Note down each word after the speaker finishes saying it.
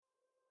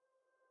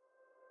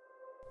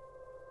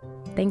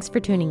Thanks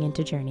for tuning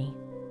into Journey.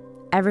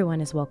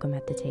 Everyone is welcome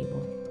at the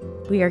table.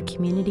 We are a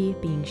community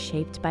being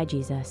shaped by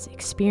Jesus,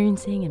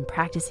 experiencing and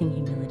practicing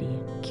humility,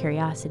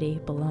 curiosity,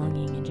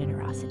 belonging, and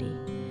generosity.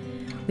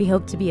 We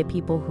hope to be a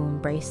people who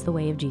embrace the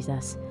way of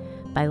Jesus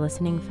by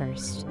listening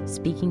first,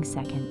 speaking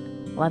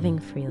second, loving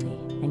freely,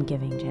 and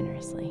giving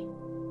generously.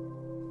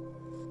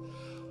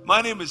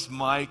 My name is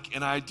Mike,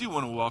 and I do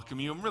want to welcome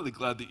you. I'm really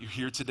glad that you're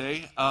here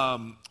today.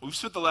 We've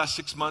spent the last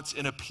 6 months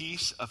in a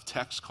piece of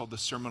text called the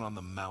Sermon on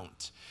the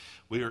Mount.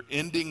 We are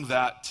ending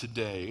that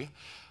today,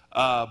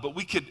 but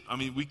we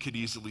could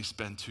easily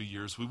spend 2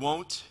 years. We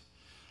won't,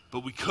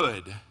 but we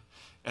could,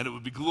 and it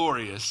would be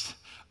glorious.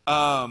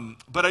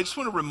 But I just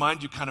want to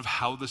remind you kind of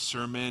how the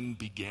sermon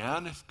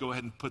began. Go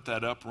ahead and put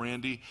that up,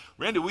 Randy.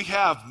 Randy, we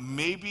have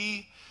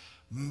maybe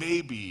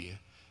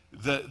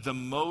the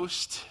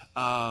most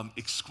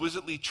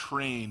exquisitely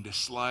trained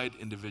slide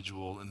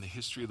individual in the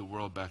history of the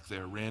world back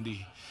there,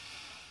 Randy.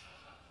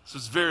 So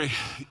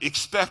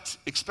it's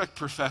expect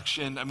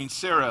perfection. I mean,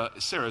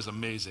 Sarah's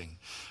amazing.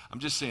 I'm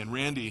just saying,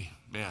 Randy,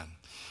 man,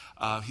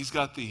 he's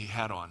got the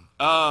hat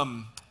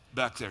on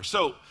back there.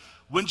 So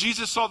when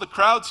Jesus saw the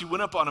crowds, he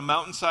went up on a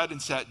mountainside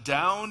and sat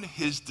down.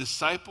 His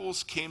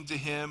disciples came to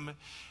him,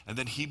 and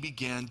then he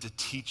began to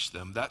teach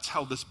them. That's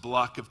how this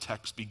block of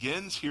text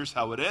begins. Here's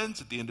how it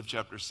ends at the end of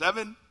chapter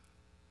 7.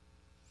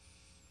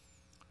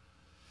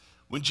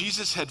 When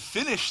Jesus had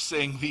finished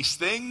saying these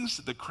things,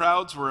 the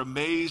crowds were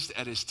amazed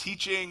at his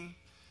teaching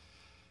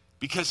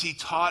because he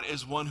taught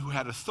as one who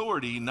had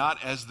authority,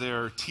 not as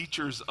their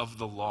teachers of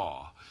the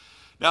law.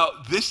 Now,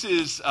 this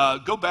is,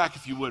 go back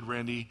if you would,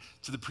 Randy,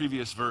 to the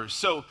previous verse.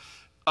 So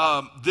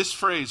this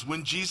phrase,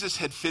 when Jesus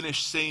had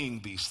finished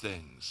saying these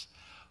things,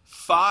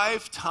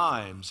 5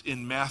 times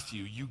in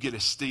Matthew, you get a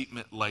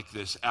statement like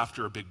this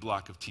after a big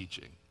block of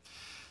teaching.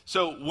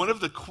 So one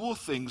of the cool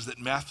things that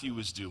Matthew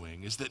is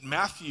doing is that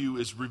Matthew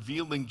is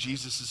revealing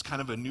Jesus as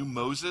kind of a new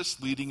Moses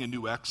leading a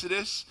new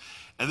Exodus,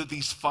 and that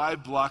these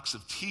 5 blocks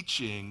of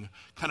teaching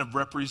kind of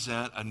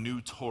represent a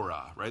new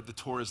Torah, right? The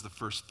Torah is the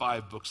first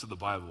 5 books of the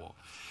Bible.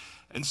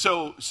 And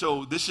so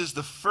this is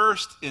the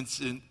first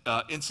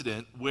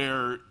incident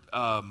where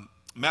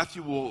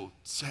Matthew will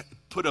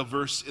put a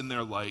verse in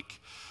there like,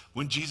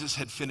 when Jesus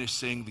had finished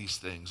saying these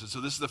things. And so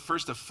this is the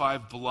first of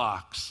 5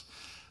 blocks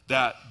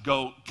that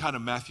go, kind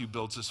of Matthew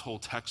builds this whole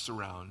text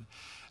around.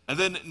 And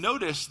then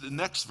notice the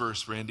next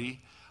verse, Randy.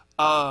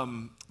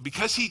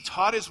 Because he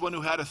taught as one who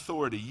had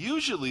authority.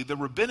 Usually the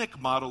rabbinic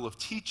model of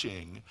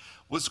teaching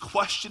was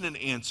question and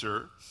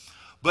answer,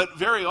 but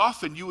very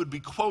often you would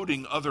be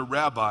quoting other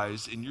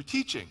rabbis in your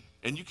teaching.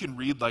 And you can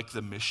read like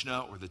the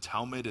Mishnah or the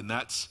Talmud, and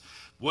that's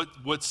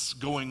what's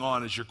going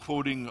on as you're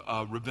quoting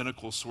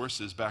rabbinical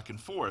sources back and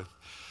forth.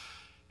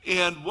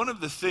 And one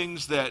of the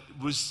things that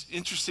was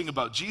interesting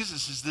about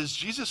Jesus is, does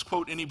Jesus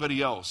quote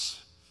anybody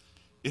else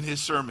in his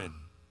sermon?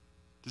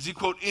 Does he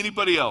quote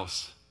anybody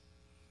else?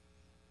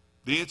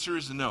 The answer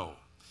is no.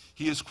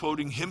 He is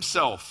quoting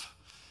himself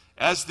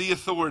as the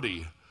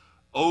authority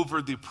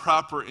over the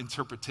proper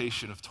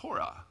interpretation of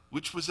Torah,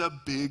 which was a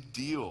big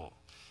deal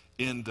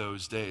in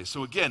those days.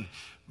 So again,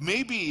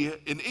 maybe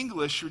in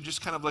English, you're just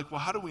kind of like, well,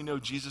 how do we know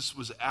Jesus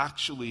was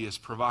actually as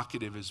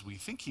provocative as we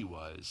think he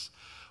was?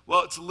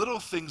 Well, it's little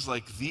things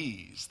like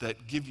these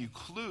that give you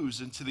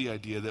clues into the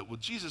idea that, well,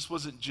 Jesus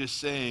wasn't just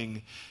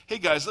saying, hey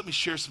guys, let me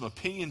share some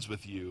opinions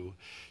with you.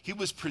 He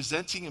was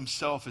presenting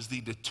himself as the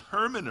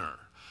determiner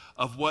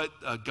of what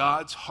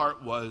God's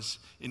heart was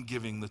in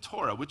giving the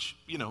Torah, which,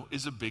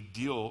 is a big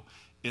deal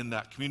in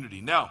that community.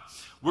 Now,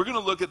 we're going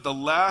to look at the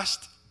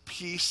last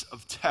piece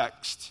of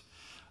text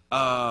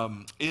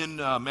in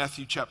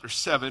Matthew chapter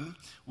 7.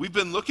 We've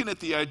been looking at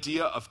the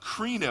idea of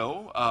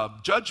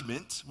krino,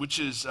 judgment, which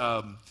is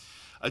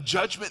a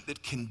judgment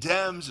that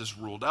condemns is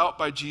ruled out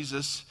by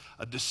Jesus.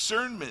 A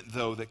discernment,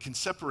 though, that can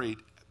separate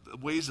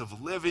ways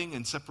of living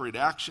and separate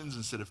actions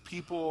instead of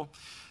people.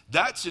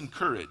 That's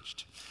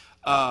encouraged.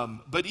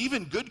 But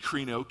even good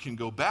krino can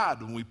go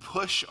bad when we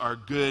push our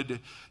good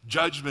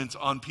judgments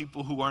on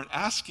people who aren't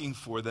asking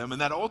for them. And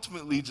that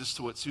ultimately leads us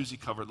to what Susie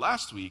covered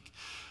last week,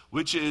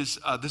 which is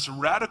this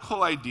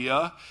radical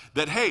idea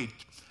that, hey,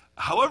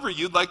 however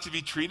you'd like to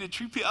be treated,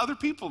 treat other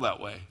people that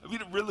way. I mean,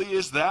 it really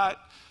is that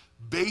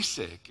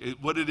basic,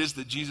 what it is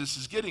that Jesus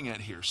is getting at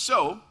here.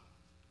 So,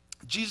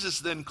 Jesus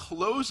then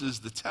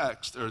closes the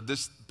text, or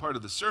this part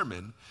of the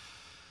sermon,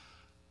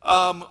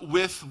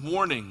 with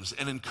warnings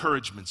and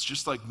encouragements,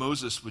 just like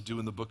Moses would do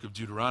in the book of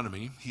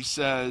Deuteronomy. He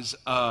says,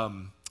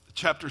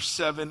 chapter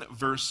 7,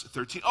 verse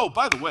 13. Oh,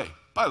 by the way,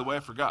 I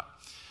forgot.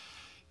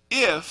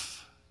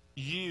 If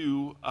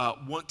you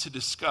want to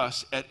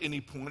discuss at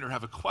any point or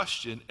have a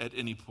question at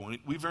any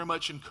point, we very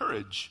much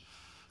encourage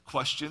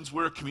questions.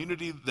 We're a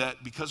community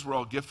that, because we're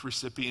all gift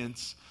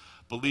recipients,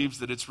 believes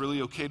that it's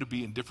really okay to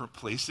be in different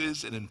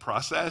places and in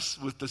process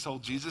with this whole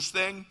Jesus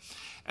thing.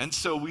 And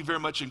so we very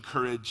much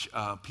encourage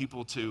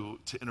people to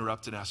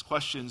interrupt and ask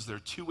questions. There are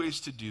 2 ways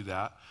to do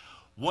that.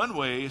 One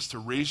way is to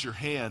raise your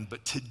hand,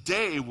 but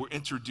today we're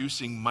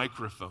introducing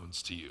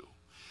microphones to you.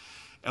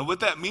 And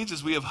what that means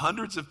is we have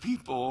hundreds of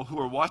people who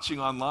are watching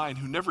online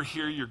who never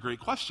hear your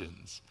great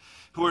questions,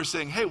 who are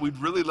saying, hey, we'd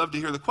really love to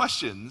hear the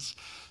questions.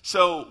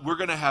 So we're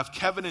going to have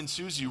Kevin and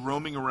Susie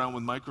roaming around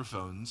with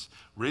microphones.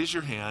 Raise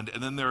your hand,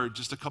 and then there are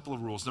just a couple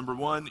of rules. Number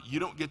one, you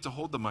don't get to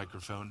hold the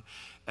microphone.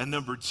 And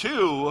number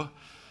two,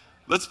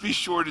 let's be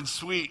short and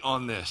sweet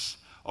on this,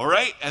 all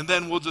right? And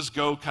then we'll just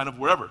go kind of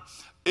wherever.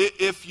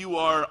 If you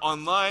are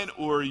online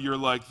or you're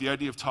like, the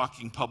idea of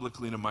talking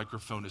publicly in a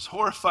microphone is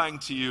horrifying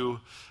to you,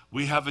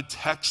 we have a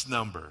text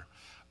number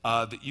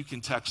that you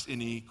can text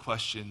any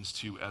questions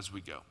to as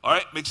we go. All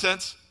right, make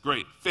sense?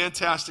 Great,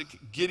 fantastic.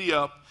 Giddy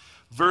up.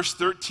 Verse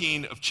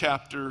 13 of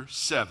chapter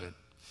 7.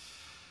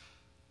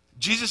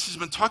 Jesus has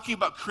been talking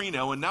about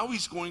krino, and now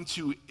he's going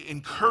to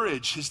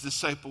encourage his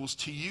disciples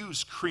to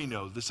use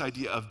krino, this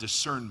idea of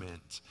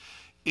discernment,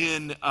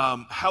 in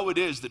how it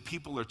is that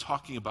people are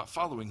talking about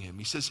following him.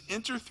 He says,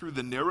 enter through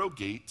the narrow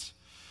gate,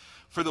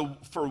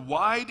 for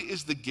wide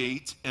is the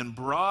gate and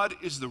broad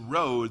is the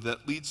road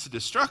that leads to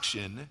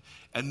destruction,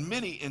 and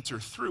many enter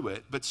through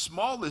it. But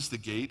small is the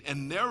gate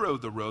and narrow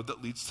the road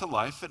that leads to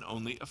life, and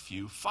only a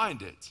few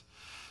find it.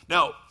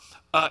 Now,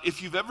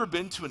 if you've ever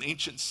been to an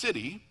ancient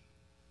city,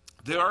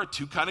 there are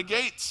two kind of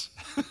gates.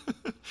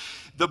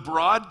 The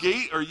broad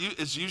gate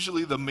is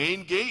usually the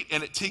main gate,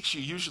 and it takes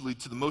you usually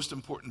to the most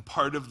important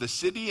part of the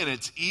city, and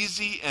it's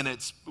easy, and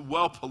it's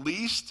well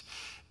policed,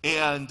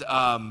 and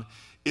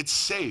it's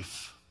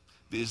safe,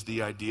 is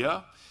the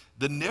idea.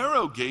 The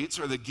narrow gates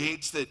are the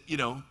gates that,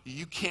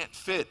 you can't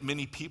fit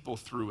many people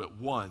through at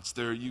once.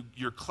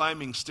 You're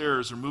climbing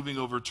stairs or moving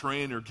over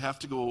terrain or have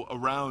to go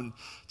around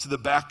to the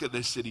back of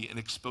the city and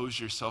expose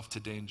yourself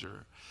to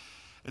danger.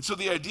 And so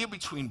the idea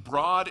between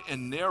broad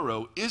and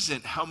narrow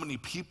isn't how many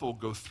people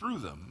go through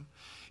them.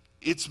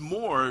 It's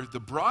more, the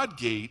broad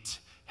gate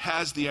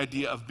has the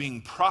idea of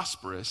being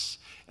prosperous,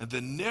 and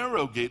the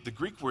narrow gate, the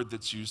Greek word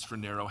that's used for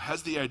narrow,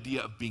 has the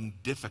idea of being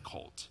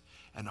difficult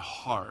and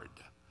hard.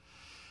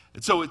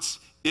 And so it's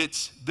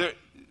there,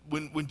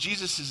 when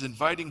Jesus is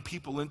inviting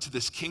people into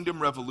this kingdom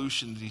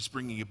revolution that he's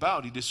bringing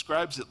about, he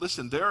describes it,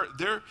 listen,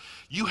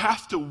 you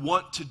have to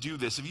want to do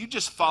this. If you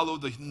just follow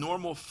the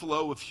normal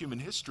flow of human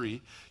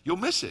history, you'll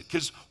miss it.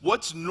 Because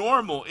what's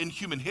normal in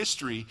human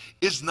history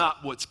is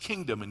not what's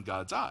kingdom in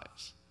God's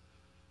eyes.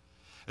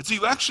 And so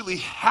you actually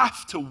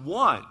have to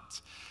want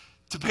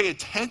to pay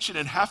attention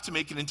and have to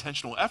make an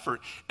intentional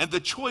effort. And the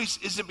choice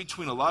isn't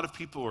between a lot of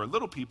people or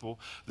little people.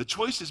 The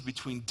choice is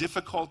between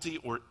difficulty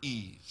or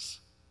ease.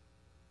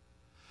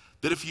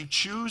 That if you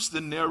choose the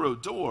narrow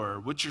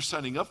door, what you're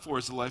signing up for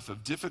is a life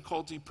of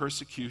difficulty,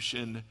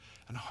 persecution,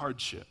 and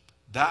hardship.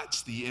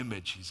 That's the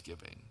image he's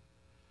giving.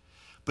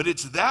 But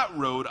it's that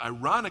road,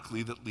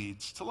 ironically, that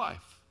leads to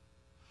life.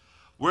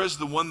 Whereas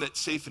the one that's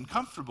safe and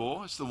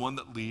comfortable is the one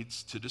that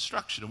leads to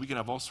destruction. And we can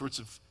have all sorts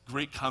of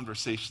great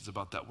conversations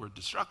about that word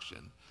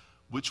destruction,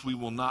 which we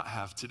will not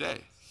have today.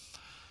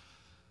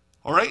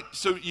 All right,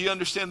 so you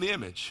understand the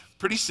image.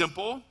 Pretty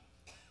simple.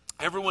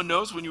 Everyone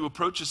knows when you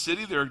approach a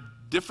city, there are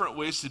different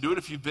ways to do it.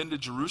 If you've been to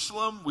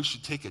Jerusalem, we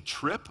should take a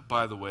trip,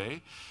 by the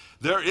way.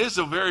 There is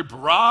a very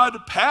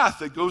broad path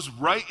that goes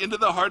right into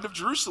the heart of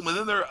Jerusalem. And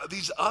then there are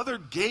these other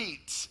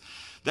gates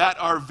that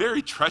are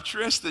very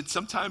treacherous that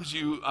sometimes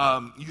you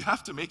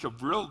have to make a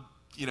real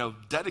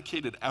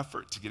dedicated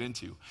effort to get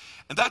into.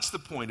 And that's the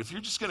point. If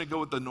you're just going to go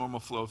with the normal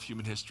flow of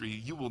human history,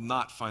 you will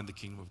not find the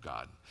kingdom of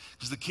God.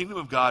 Because the kingdom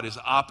of God is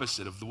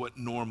opposite of what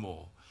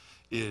normal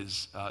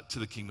is to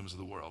the kingdoms of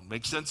the world.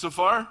 Make sense so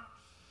far?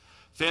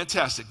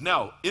 Fantastic.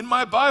 Now, in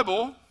my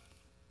Bible,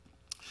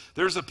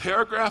 there's a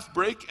paragraph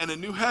break and a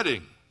new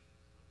heading,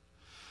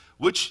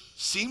 which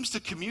seems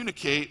to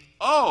communicate,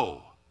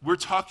 we're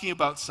talking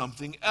about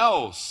something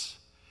else.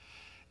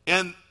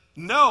 And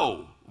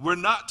no, we're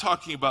not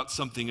talking about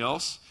something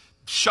else.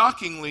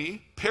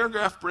 Shockingly,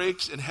 paragraph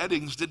breaks and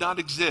headings did not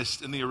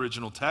exist in the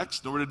original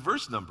text, nor did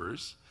verse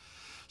numbers.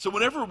 So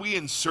whenever we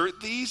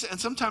insert these, and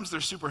sometimes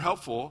they're super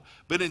helpful,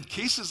 but in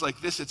cases like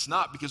this, it's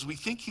not, because we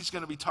think he's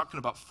going to be talking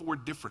about 4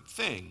 different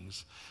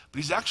things, but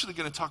he's actually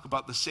going to talk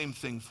about the same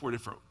thing 4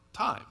 different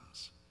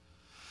times.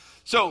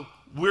 So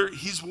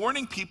he's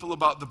warning people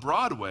about the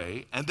broad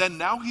way, and then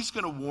now he's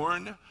going to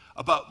warn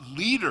about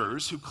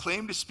leaders who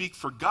claim to speak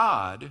for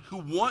God who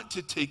want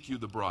to take you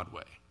the broad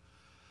way.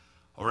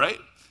 All right?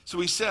 So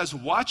he says,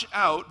 watch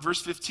out,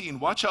 verse 15,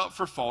 watch out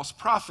for false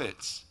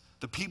prophets,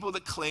 the people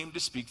that claim to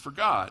speak for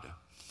God.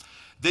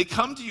 They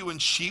come to you in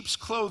sheep's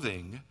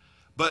clothing,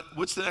 but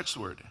what's the next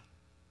word?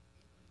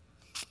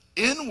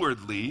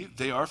 Inwardly,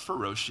 they are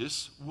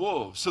ferocious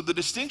wolves. So the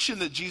distinction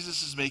that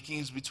Jesus is making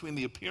is between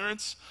the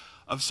appearance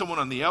of someone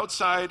on the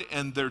outside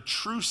and their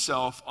true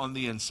self on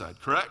the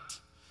inside, correct?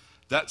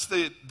 That's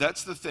the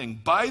thing.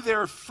 By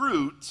their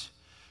fruit,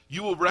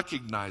 you will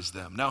recognize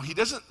them. Now, he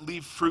doesn't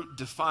leave fruit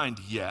defined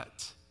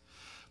yet,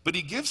 but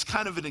he gives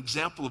kind of an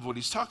example of what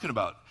he's talking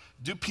about.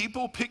 Do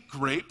people pick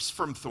grapes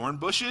from thorn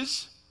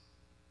bushes?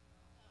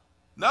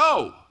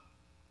 No.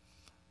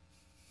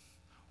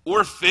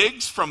 Or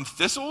figs from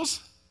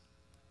thistles?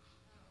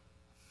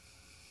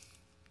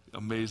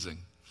 Amazing.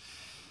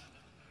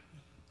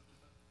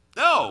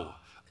 No.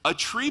 A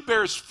tree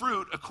bears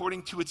fruit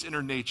according to its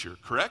inner nature,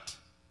 correct?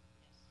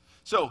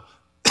 So,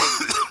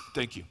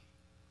 thank you.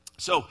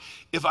 So,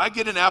 if I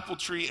get an apple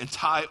tree and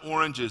tie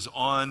oranges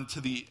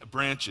onto the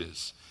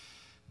branches,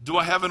 do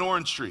I have an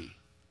orange tree?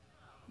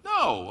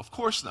 No, of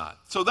course not.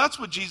 So that's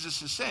what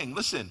Jesus is saying.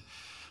 Listen,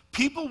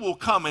 people will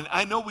come, and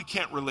I know we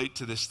can't relate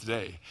to this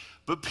today,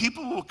 but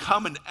people will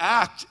come and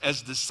act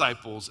as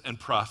disciples and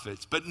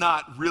prophets, but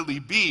not really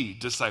be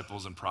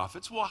disciples and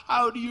prophets. Well,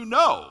 how do you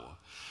know?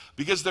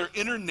 Because their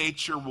inner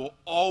nature will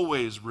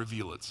always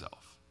reveal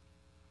itself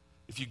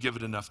if you give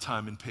it enough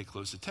time and pay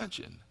close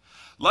attention.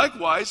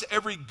 Likewise,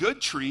 every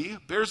good tree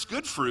bears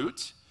good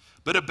fruit,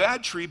 but a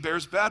bad tree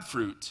bears bad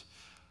fruit.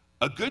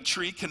 A good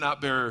tree cannot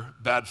bear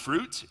bad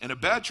fruit, and a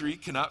bad tree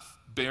cannot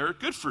bear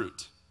good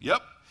fruit.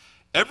 Yep.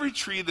 Every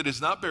tree that does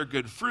not bear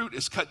good fruit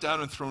is cut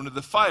down and thrown into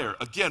the fire.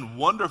 Again,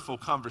 wonderful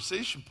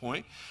conversation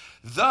point.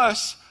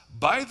 Thus,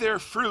 by their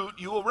fruit,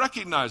 you will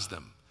recognize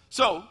them.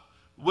 So,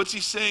 what's he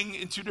saying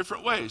in two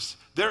different ways?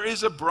 There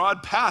is a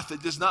broad path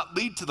that does not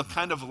lead to the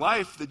kind of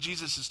life that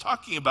Jesus is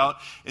talking about.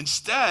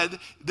 Instead,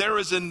 there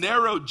is a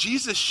narrow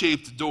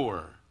Jesus-shaped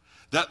door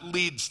that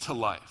leads to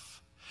life.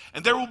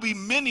 And there will be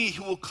many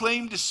who will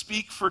claim to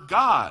speak for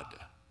God.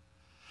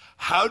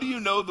 How do you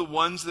know the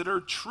ones that are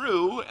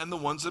true and the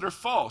ones that are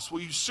false?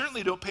 Well, you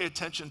certainly don't pay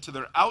attention to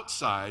their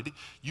outside.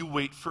 You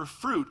wait for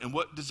fruit. And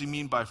what does he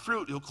mean by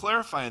fruit? He'll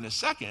clarify in a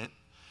second.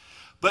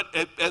 But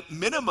at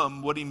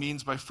minimum, what he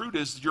means by fruit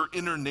is your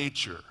inner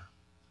nature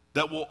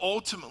that will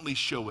ultimately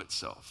show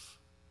itself.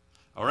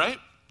 All right?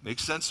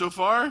 Makes sense so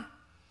far?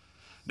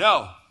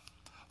 Now,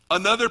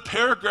 another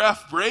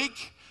paragraph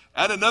break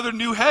at another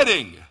new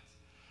heading.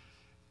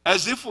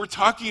 As if we're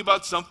talking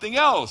about something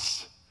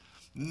else.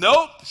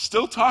 Nope,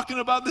 still talking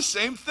about the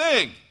same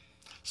thing.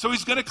 So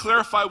he's going to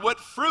clarify what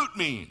fruit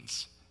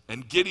means.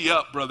 And giddy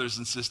up, brothers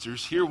and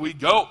sisters, here we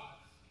go.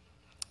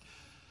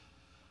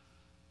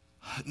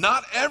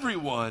 Not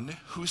everyone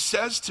who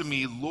says to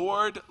me,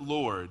 Lord,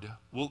 Lord,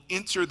 will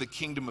enter the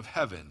kingdom of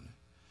heaven,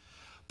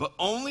 but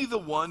only the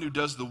one who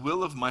does the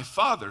will of my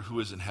Father who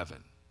is in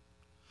heaven.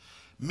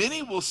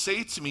 Many will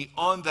say to me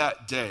on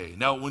that day.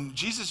 Now, when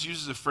Jesus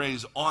uses the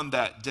phrase on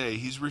that day,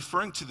 he's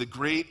referring to the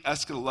great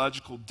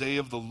eschatological day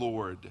of the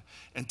Lord,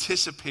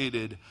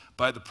 anticipated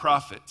by the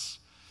prophets.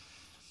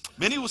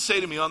 Many will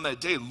say to me on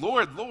that day,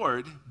 Lord,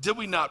 Lord, did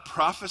we not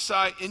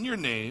prophesy in your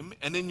name,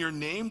 and in your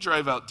name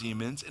drive out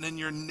demons, and in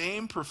your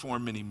name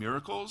perform many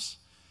miracles?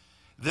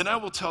 Then I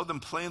will tell them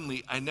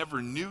plainly, I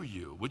never knew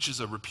you, which is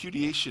a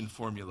repudiation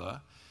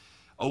formula.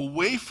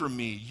 Away from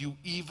me, you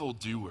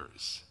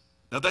evildoers.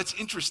 Now that's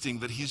interesting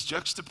that he's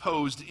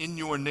juxtaposed in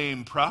your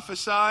name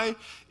prophesy,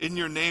 in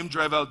your name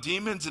drive out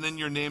demons, and in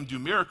your name do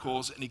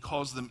miracles, and he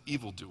calls them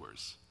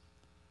evildoers.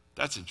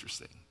 That's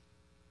interesting.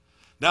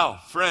 Now,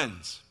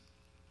 friends,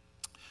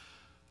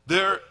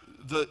 the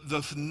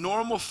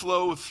normal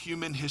flow of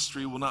human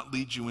history will not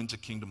lead you into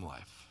kingdom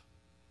life.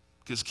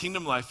 Because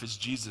kingdom life is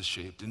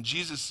Jesus-shaped, and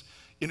Jesus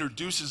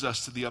introduces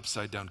us to the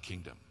upside-down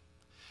kingdom.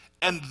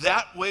 And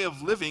that way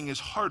of living is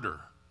harder,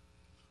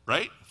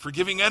 right?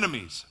 Forgiving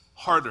enemies,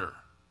 harder.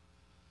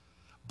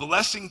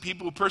 Blessing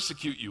people who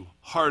persecute you,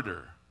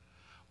 harder.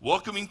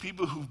 Welcoming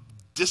people who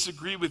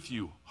disagree with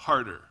you,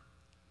 harder.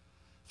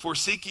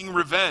 Forsaking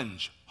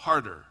revenge,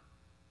 harder.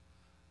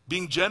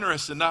 Being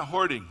generous and not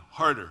hoarding,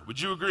 harder. Would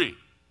you agree?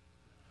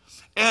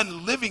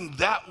 And living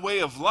that way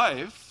of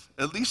life,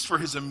 at least for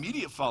his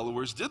immediate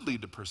followers, did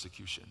lead to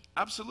persecution.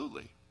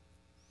 Absolutely.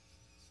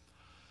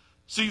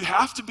 So you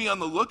have to be on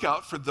the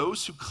lookout for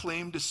those who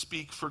claim to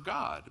speak for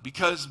God,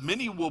 because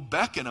many will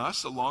beckon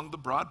us along the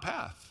broad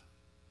path.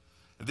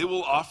 They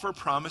will offer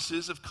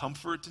promises of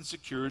comfort and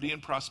security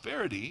and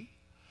prosperity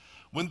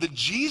when the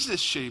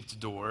Jesus-shaped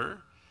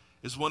door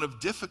is one of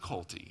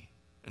difficulty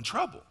and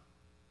trouble.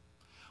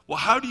 Well,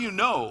 how do you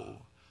know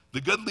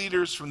the good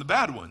leaders from the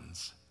bad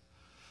ones?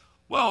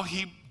 Well,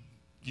 he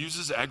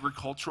uses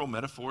agricultural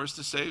metaphors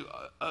to say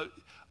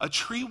a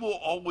tree will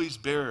always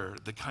bear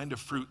the kind of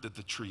fruit that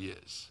the tree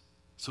is.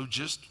 So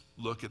just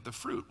look at the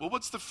fruit. Well,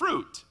 what's the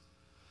fruit?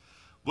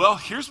 Well,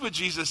 here's what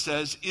Jesus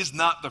says is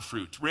not the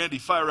fruit. Randy,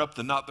 fire up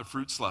the not the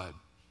fruit slide.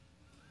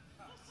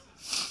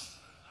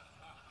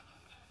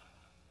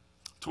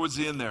 Towards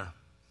the end there.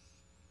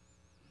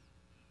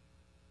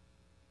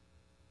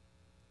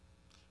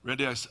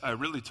 Randy, I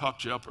really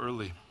talked you up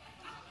early.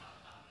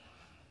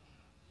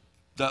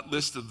 That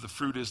list of the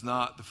fruit is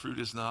not, the fruit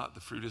is not,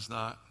 the fruit is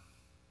not.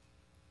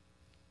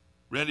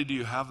 Randy, do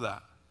you have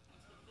that?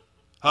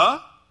 Huh?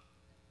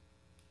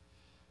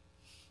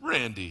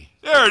 Randy.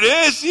 There it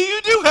is. See,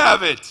 you do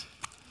have it.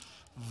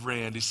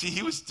 Randy. See,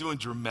 he was doing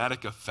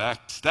dramatic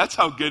effect. That's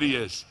how good he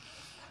is.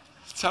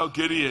 That's how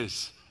good he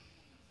is.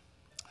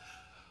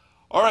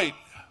 All right.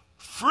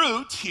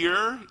 Fruit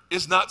here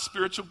is not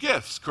spiritual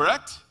gifts,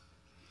 correct?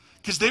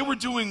 Because they were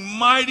doing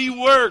mighty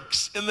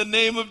works in the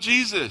name of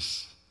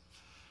Jesus.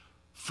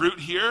 Fruit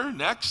here,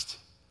 next,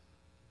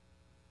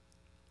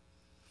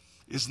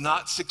 is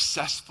not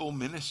successful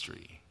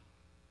ministry.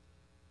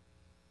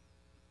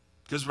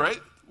 Because,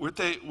 right?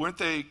 Weren't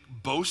they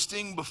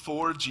boasting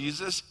before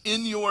Jesus?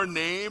 In your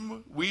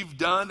name, we've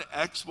done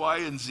X, Y,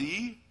 and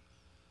Z,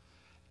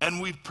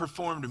 and we've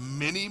performed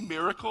many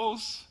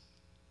miracles.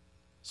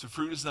 So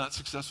fruit is not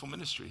successful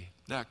ministry.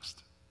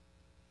 Next.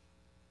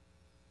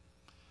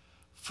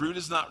 Fruit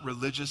is not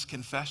religious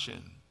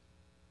confession.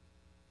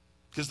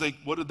 Because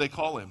what did they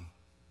call him?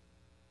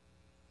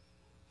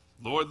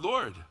 Lord,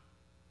 Lord.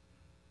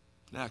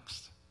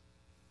 Next.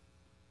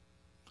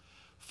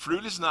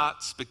 Fruit is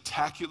not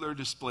spectacular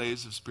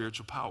displays of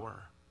spiritual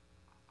power.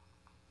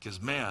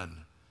 Because man,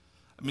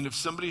 if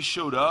somebody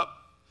showed up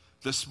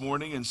this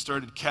morning and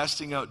started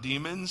casting out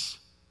demons,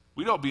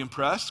 we'd all be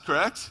impressed,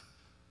 correct?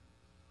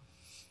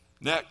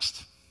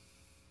 Next.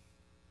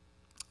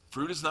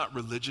 Fruit is not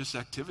religious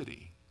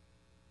activity.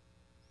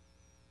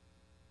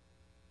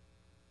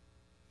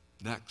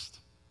 Next.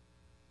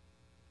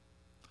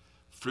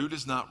 Fruit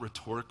is not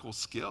rhetorical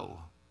skill.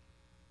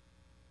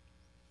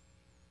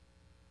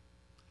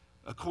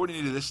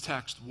 According to this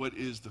text, what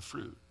is the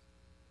fruit?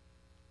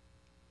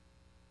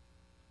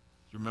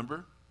 You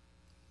remember?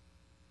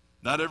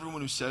 Not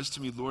everyone who says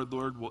to me, Lord,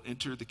 Lord, will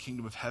enter the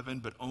kingdom of heaven,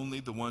 but only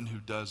the one who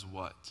does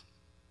what?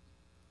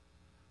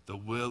 The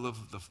will of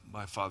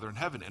my Father in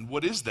heaven. And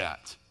what is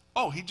that?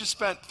 Oh, he just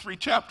spent 3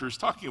 chapters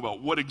talking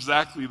about what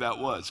exactly that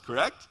was,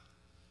 correct?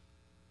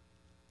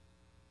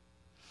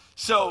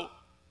 So,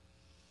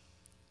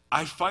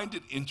 I find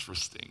it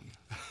interesting.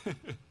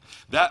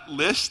 That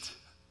list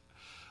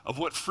of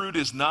what fruit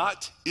is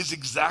not is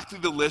exactly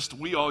the list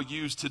we all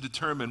use to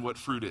determine what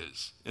fruit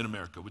is in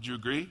America. Would you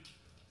agree?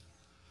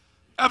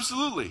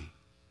 Absolutely.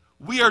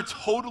 We are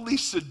totally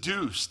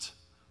seduced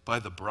by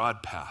the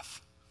broad path.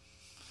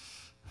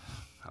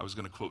 I was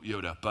going to quote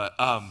Yoda, but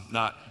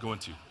not going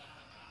to.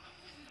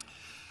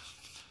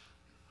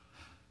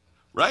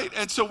 Right?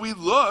 And so we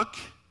look,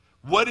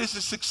 what is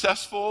a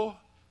successful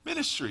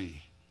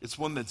ministry? It's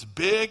one that's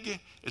big.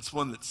 It's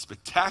one that's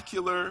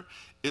spectacular.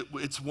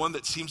 It's one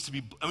that seems to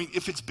be,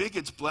 if it's big,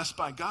 it's blessed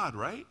by God,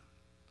 right?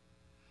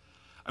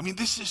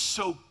 This is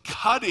so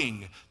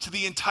cutting to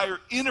the entire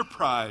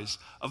enterprise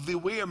of the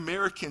way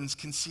Americans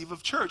conceive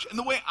of church, and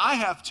the way I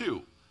have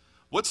too.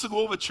 What's the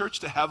goal of a church?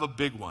 To have a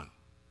big one.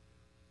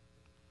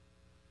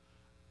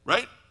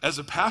 Right? As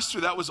a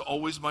pastor, that was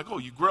always my goal.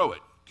 You grow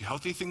it.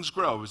 Healthy things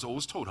grow. I was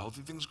always told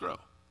healthy things grow.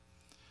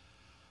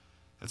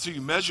 And so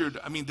you measured,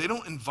 they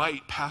don't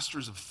invite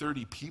pastors of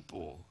 30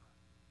 people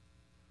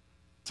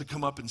to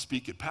come up and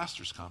speak at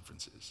pastors'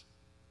 conferences.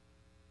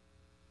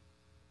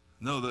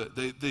 No,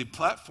 they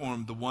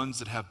platform the ones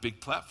that have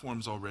big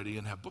platforms already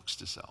and have books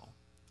to sell.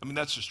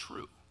 That's just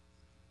true.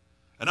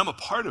 And I'm a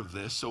part of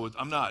this, so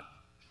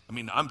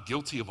I'm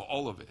guilty of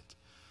all of it.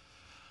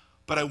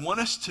 But I want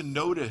us to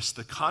notice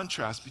the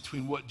contrast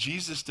between what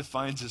Jesus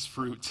defines as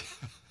fruit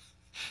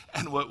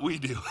and what we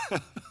do.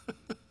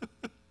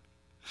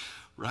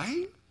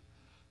 Right?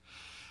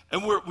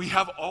 And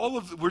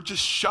we're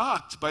just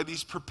shocked by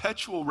these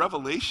perpetual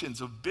revelations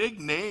of big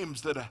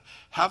names that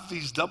have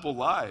these double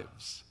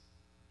lives.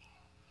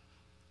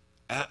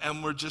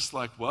 And we're just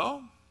like,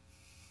 well,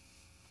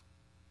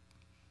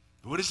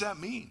 what does that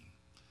mean?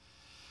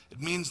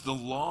 It means the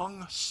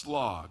long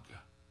slog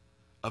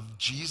of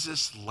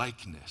Jesus'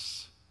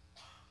 likeness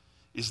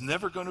is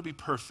never going to be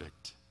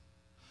perfect,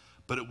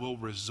 but it will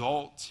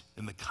result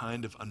in the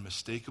kind of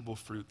unmistakable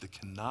fruit that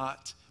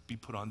cannot be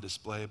put on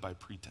display by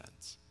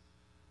pretense.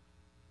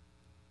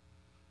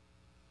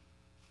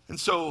 And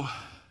so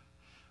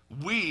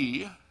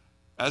we,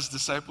 as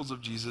disciples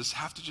of Jesus,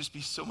 have to just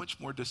be so much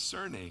more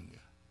discerning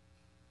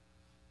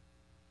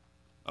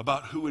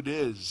about who it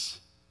is.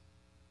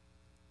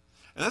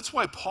 And that's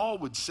why Paul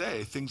would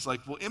say things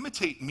like, well,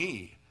 imitate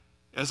me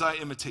as I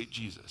imitate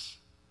Jesus.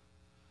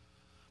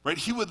 Right?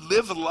 He would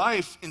live a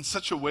life in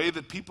such a way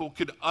that people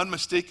could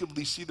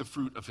unmistakably see the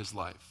fruit of his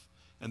life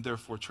and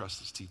therefore trust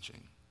his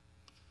teaching.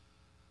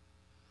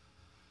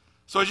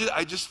 So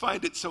I just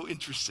find it so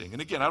interesting.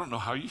 And again, I don't know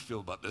how you feel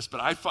about this, but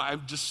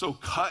I'm just so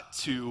cut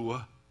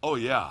to, oh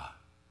yeah.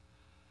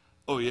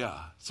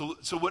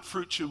 So what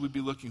fruit should we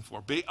be looking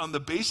for? On the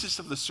basis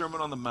of the Sermon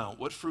on the Mount,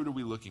 what fruit are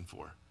we looking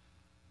for?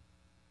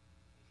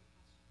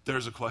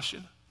 There's a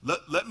question.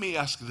 Let me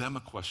ask them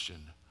a question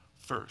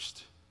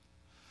first.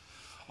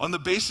 On the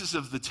basis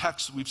of the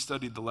text we've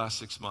studied the last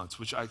 6 months,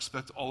 which I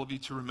expect all of you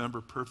to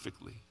remember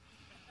perfectly,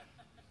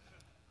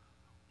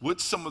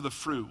 what's some of the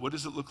fruit? What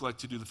does it look like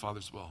to do the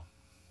Father's will?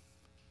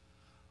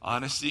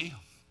 Honesty,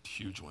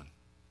 huge one.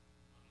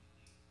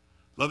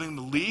 Loving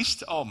the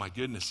least, oh my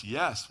goodness,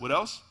 yes. What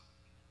else?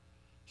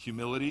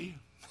 Humility,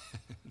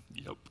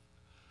 yep.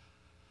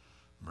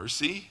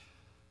 Mercy,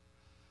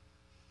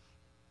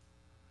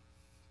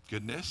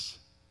 goodness,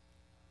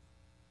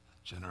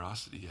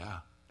 generosity, yeah,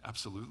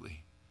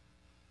 absolutely.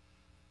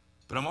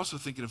 But I'm also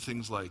thinking of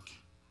things like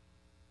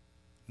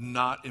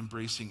not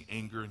embracing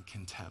anger and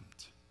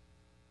contempt,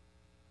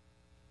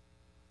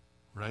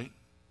 right?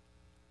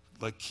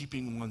 Like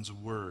keeping one's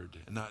word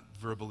and not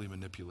verbally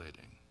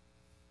manipulating.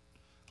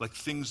 Like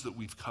things that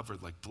we've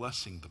covered, like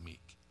blessing the meek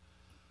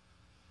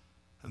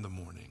and the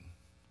mourning.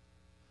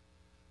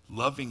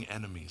 loving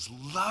enemies.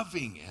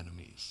 Loving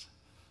enemies.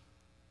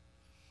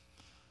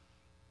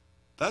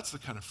 That's the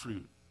kind of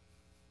fruit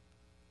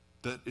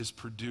that is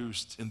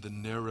produced in the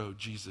narrow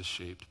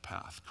Jesus-shaped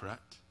path,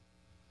 correct?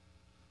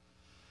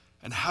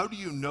 And how do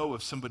you know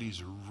if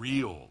somebody's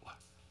real?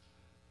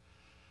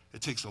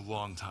 It takes a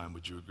long time,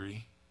 would you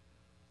agree?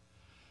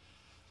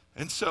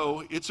 And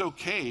so it's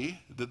okay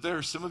that there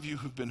are some of you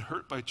who've been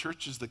hurt by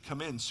churches that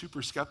come in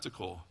super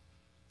skeptical.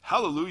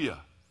 Hallelujah.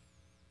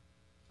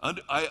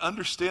 I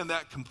understand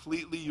that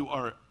completely. You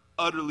are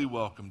utterly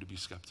welcome to be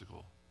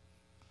skeptical.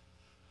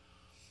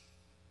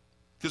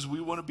 Because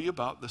we want to be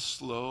about the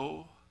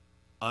slow,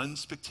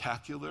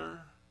 unspectacular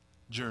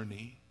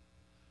journey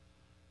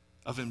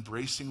of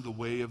embracing the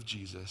way of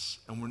Jesus,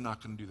 and we're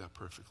not going to do that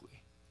perfectly.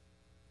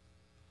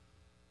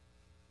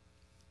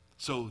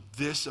 So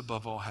this,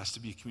 above all, has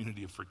to be a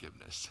community of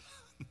forgiveness.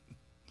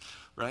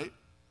 Right?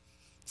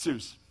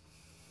 Suze.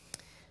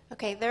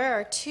 Okay, there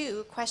are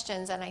two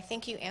questions, and I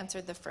think you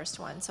answered the first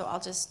one, so I'll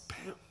just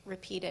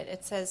repeat it.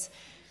 It says,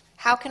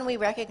 how can we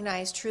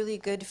recognize truly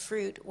good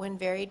fruit when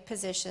varied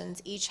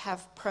positions each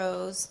have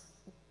pros,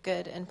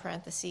 good in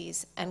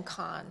parentheses, and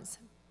cons,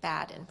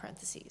 bad in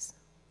parentheses?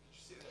 Did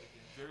you say that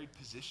again? Varied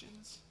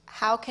positions?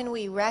 How can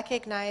we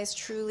recognize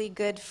truly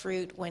good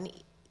fruit when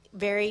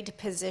varied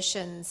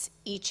positions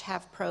each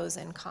have pros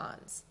and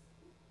cons?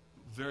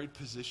 Varied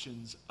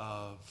positions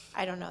of...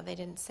 I don't know, they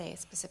didn't say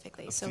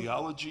specifically. Of so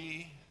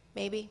theology?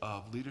 Maybe.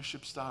 Of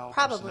leadership style?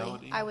 Probably,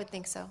 personality? I would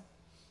think so.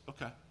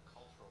 Okay.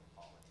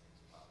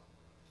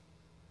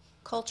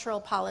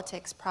 Cultural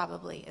politics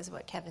probably is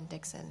what Kevin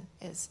Dixon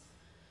is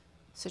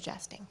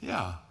suggesting.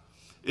 Yeah.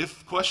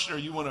 If, questioner,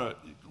 you want to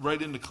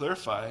write in to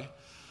clarify,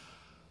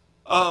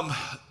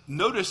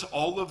 notice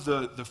all of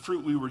the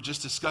fruit we were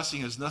just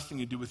discussing has nothing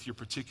to do with your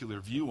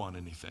particular view on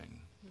anything.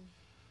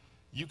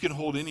 You can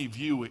hold any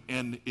view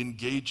and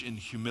engage in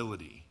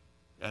humility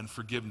and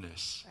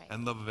forgiveness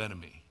and love of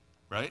enemy,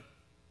 right?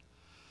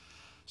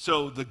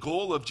 So the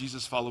goal of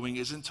Jesus following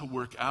isn't to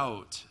work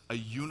out a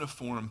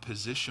uniform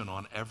position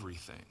on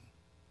everything,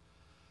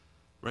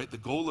 right? The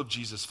goal of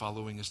Jesus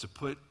following is to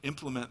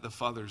implement the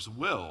Father's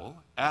will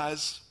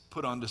as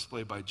put on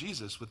display by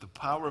Jesus with the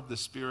power of the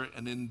Spirit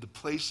and in the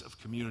place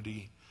of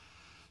community,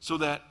 so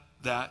that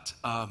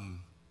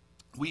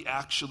we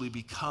actually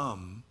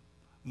become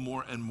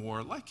more and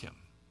more like him.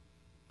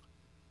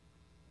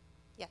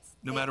 Yes.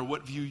 No matter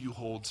what view you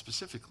hold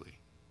specifically.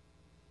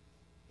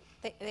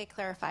 They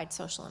clarified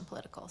social and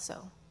political,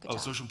 so good job.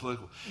 Social and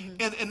political.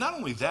 Mm-hmm. And not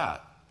only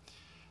that,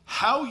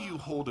 how you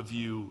hold a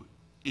view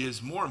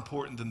is more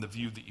important than the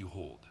view that you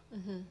hold.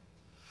 Mm-hmm.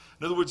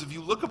 In other words, if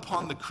you look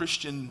upon the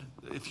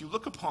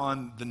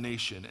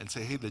nation and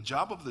say, hey, the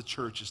job of the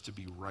church is to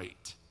be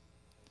right,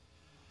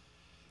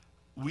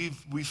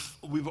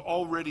 we've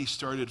already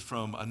started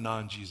from a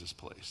non-Jesus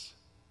place.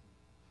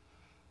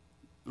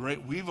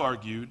 Right? We've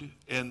argued,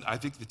 and I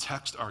think the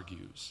text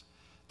argues,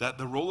 that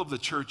the role of the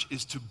church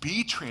is to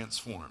be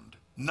transformed,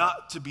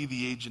 not to be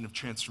the agent of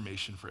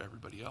transformation for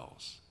everybody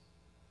else.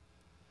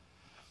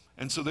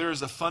 And so there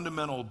is a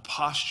fundamental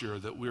posture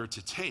that we're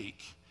to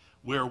take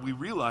where we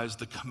realize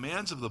the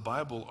commands of the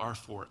Bible are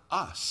for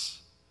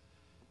us,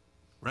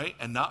 right?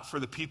 And not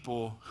for the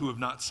people who have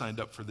not signed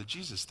up for the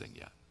Jesus thing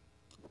yet.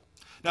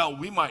 Now,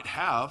 we might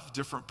have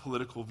different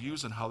political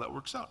views on how that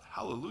works out.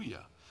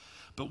 Hallelujah.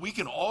 But we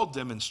can all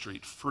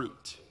demonstrate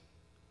fruit,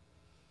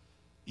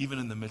 even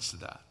in the midst of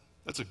that.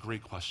 That's a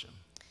great question.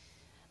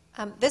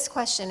 This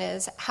question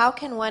is, how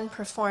can one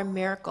perform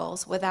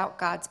miracles without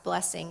God's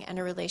blessing and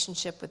a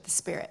relationship with the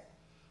Spirit?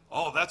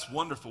 Oh, that's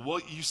wonderful.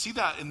 Well, you see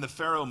that in the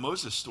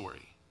Pharaoh-Moses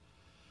story,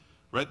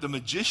 right? The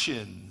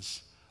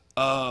magicians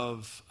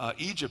of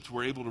Egypt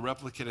were able to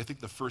replicate, I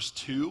think, the first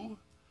 2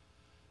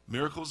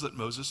 miracles that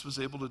Moses was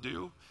able to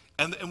do.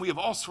 And we have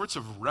all sorts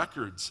of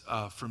records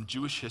from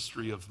Jewish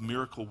history of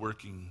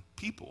miracle-working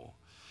people.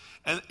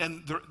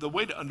 And the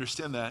way to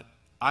understand that,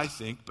 I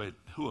think, but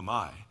who am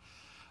I,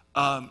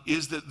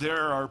 is that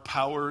there are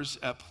powers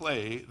at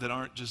play that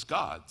aren't just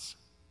God's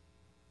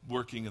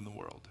working in the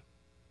world.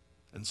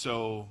 And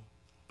so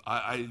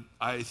I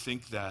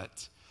think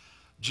that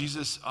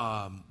Jesus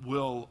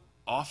will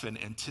often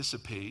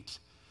anticipate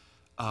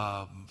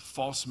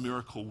false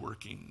miracle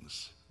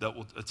workings that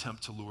will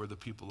attempt to lure the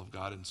people of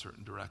God in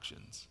certain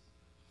directions.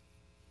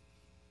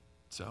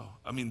 So,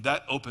 I mean,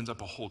 that opens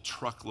up a whole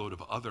truckload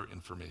of other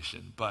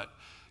information. But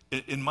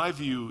in my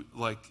view,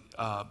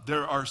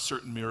 there are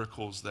certain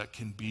miracles that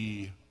can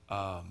be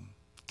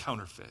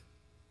counterfeit.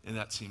 And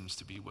that seems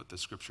to be what the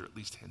scripture at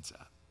least hints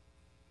at.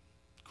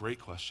 Great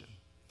question.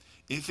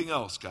 Anything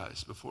else,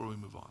 guys, before we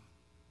move on?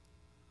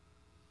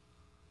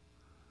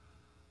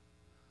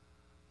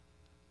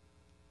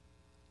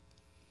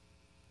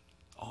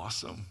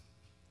 Awesome.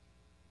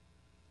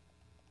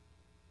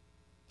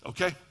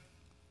 Okay.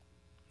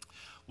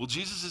 Well,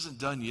 Jesus isn't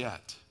done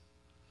yet.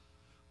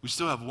 We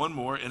still have one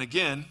more. And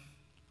again,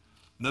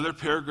 another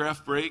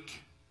paragraph break,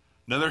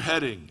 another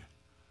heading,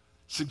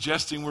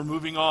 suggesting we're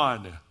moving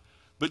on.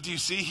 But do you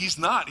see, he's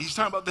not. He's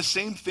talking about the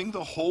same thing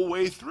the whole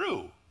way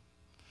through.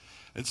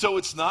 And so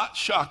it's not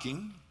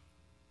shocking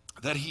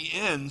that he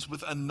ends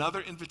with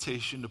another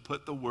invitation to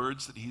put the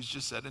words that he's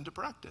just said into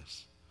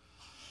practice.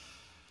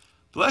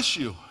 Bless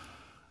you.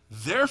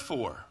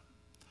 Therefore,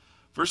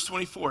 verse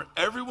 24,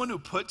 everyone who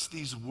puts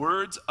these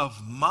words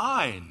of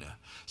mine,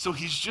 so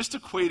he's just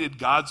equated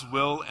God's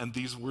will and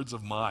these words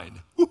of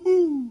mine,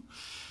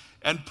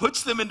 and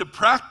puts them into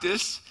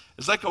practice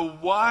is like a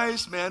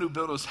wise man who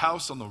built his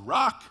house on the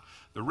rock.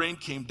 The rain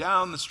came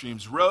down, the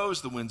streams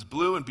rose, the winds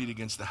blew and beat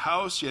against the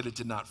house, yet it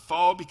did not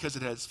fall because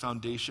it had its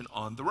foundation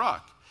on the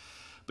rock.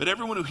 But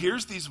everyone who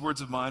hears these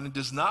words of mine and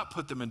does not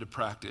put them into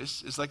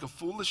practice is like a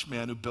foolish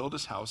man who built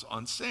his house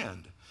on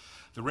sand.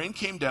 The rain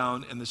came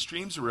down and the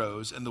streams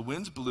rose and the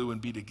winds blew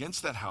and beat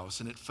against that house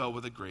and it fell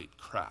with a great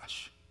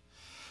crash.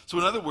 So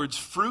in other words,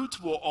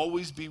 fruit will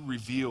always be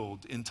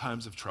revealed in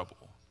times of trouble.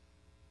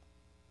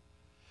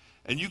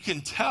 And you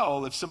can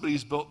tell if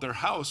somebody's built their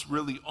house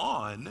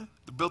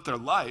built their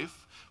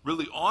life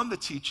really on the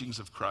teachings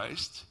of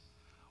Christ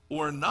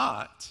or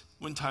not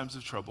when times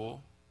of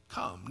trouble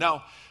come.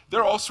 Now,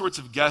 there are all sorts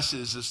of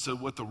guesses as to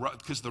what the rock,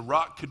 because the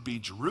rock could be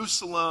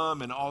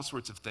Jerusalem and all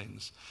sorts of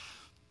things.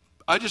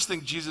 I just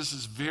think Jesus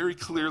is very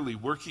clearly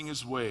working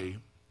his way,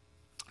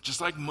 just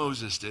like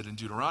Moses did in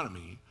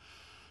Deuteronomy,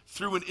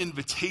 through an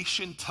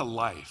invitation to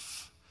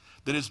life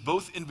that is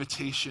both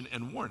invitation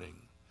and warning.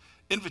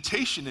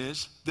 Invitation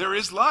is, there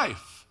is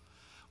life.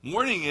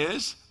 Warning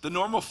is, the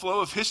normal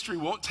flow of history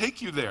won't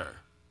take you there.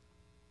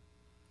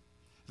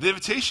 The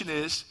invitation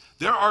is,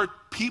 there are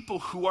people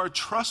who are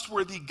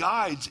trustworthy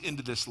guides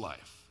into this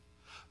life.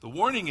 The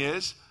warning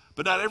is,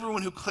 but not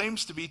everyone who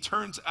claims to be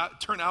turn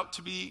out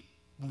to be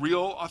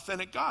real,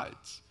 authentic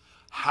guides.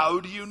 How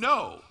do you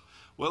know?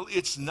 Well,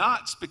 it's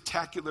not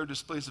spectacular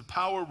displays of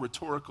power,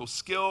 rhetorical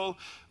skill,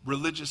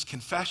 religious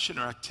confession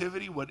or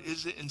activity. What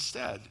is it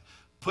instead?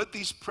 Put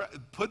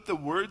the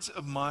words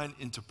of mine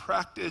into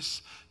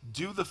practice,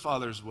 do the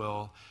Father's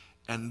will,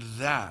 and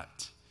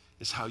that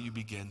is how you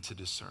begin to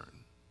discern.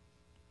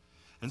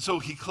 And so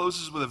he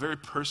closes with a very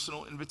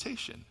personal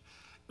invitation.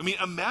 I mean,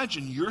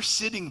 imagine you're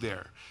sitting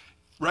there,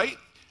 right?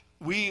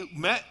 We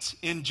met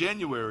in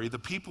January, the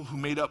people who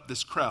made up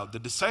this crowd. The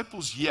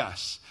disciples,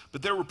 yes,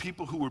 but there were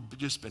people who were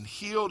just been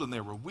healed and they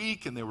were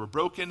weak and they were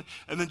broken.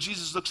 And then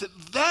Jesus looks at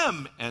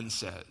them and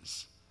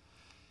says,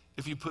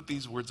 if you put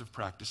these words of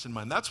practice in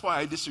mind. That's why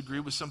I disagree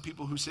with some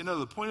people who say, no,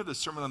 the point of the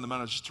Sermon on the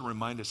Mount is just to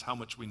remind us how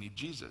much we need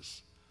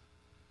Jesus.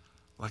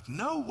 Like,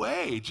 no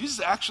way. Jesus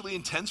actually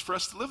intends for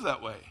us to live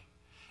that way.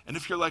 And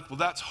if you're like, well,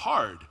 that's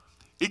hard.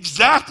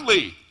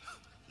 Exactly.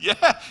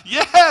 Yeah,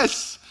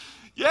 yes,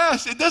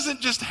 it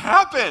doesn't just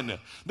happen.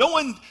 No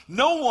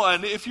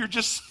one, if you're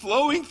just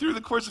flowing through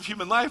the course of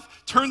human life,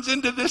 turns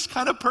into this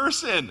kind of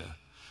person.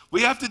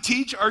 We have to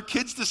teach our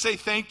kids to say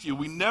thank you.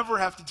 We never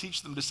have to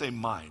teach them to say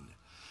mine.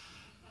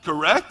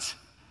 Correct?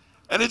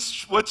 And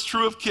it's what's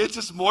true of kids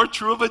is more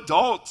true of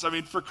adults. I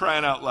mean, for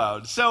crying out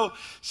loud. So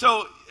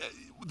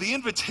the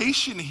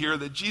invitation here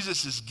that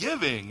Jesus is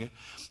giving,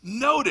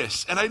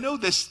 notice, and I know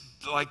this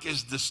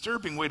is a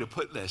disturbing way to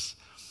put this,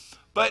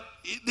 but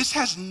this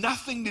has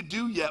nothing to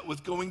do yet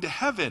with going to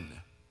heaven.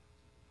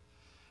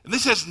 And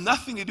this has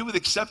nothing to do with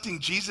accepting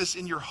Jesus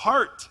in your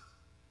heart.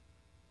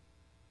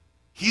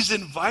 He's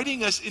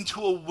inviting us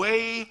into a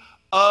way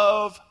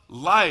of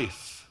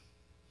life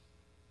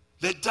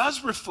that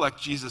does reflect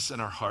Jesus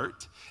in our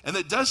heart, and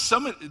that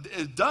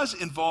it does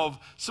involve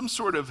some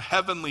sort of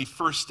heavenly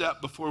first step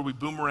before we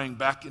boomerang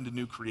back into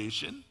new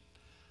creation.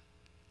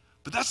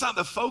 But that's not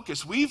the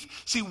focus. We've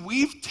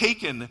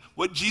taken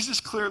what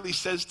Jesus clearly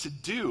says to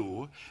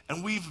do,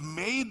 and we've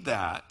made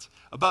that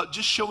about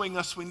just showing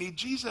us we need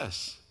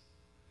Jesus.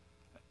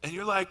 And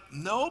you're like,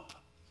 nope.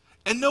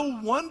 And no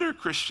wonder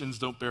Christians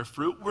don't bear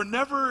fruit. We're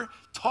never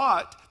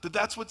taught that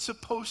that's what's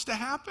supposed to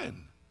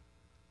happen.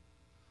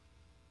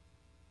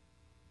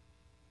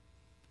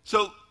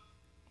 So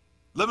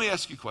let me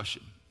ask you a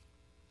question.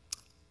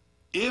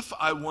 If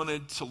I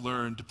wanted to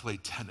learn to play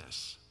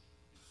tennis,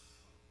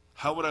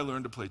 how would I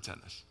learn to play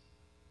tennis?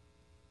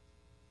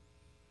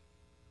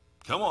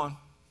 Come on.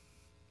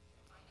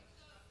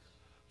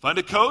 Find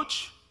a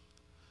coach?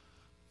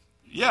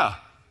 Yeah.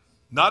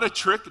 Not a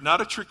trick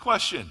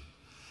question.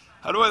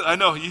 How do I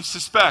know, you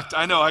suspect.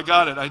 I know, I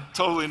got it. I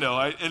totally know.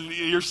 And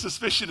your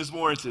suspicion is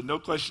warranted, no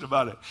question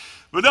about it.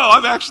 But no,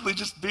 I'm actually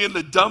just being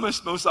the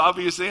dumbest, most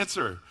obvious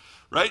answer.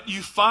 Right?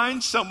 You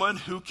find someone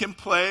who can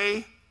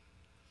play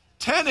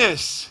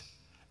tennis.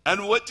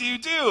 And what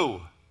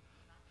do?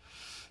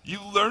 You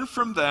learn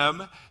from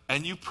them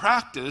and you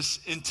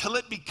practice until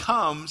it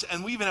becomes,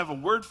 and we even have a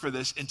word for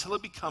this, until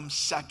it becomes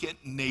second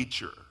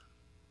nature.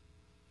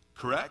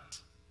 Correct?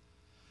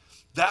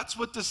 That's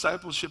what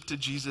discipleship to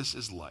Jesus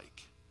is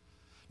like.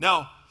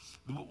 Now,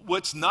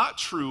 what's not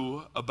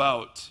true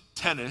about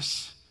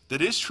tennis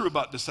that is true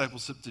about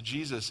discipleship to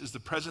Jesus is the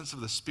presence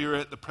of the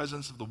Spirit, the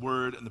presence of the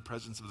Word, and the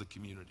presence of the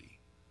community.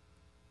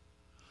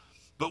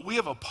 But we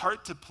have a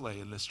part to play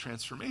in this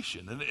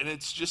transformation. And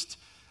it's just,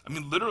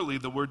 literally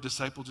the word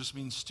disciple just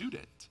means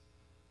student.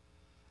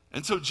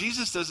 And so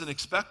Jesus doesn't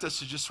expect us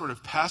to just sort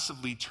of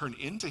passively turn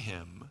into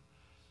him.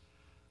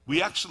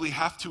 We actually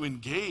have to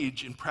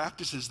engage in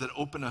practices that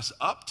open us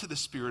up to the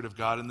Spirit of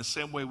God in the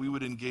same way we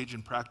would engage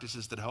in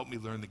practices that help me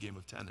learn the game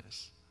of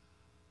tennis.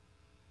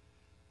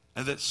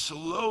 And that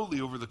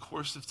slowly over the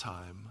course of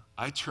time,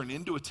 I turn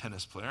into a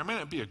tennis player. I may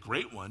not be a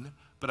great one,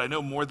 but I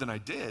know more than I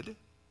did.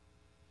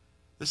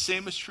 The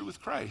same is true with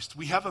Christ.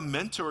 We have a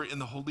mentor in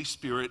the Holy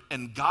Spirit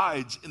and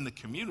guides in the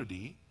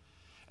community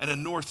and a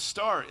North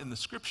Star in the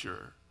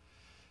Scripture.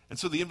 And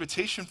so the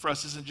invitation for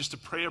us isn't just to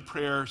pray a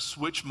prayer,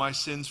 switch my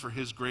sins for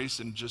his grace,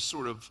 and just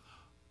sort of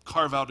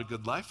carve out a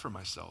good life for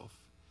myself.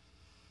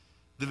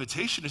 The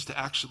invitation is to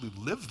actually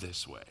live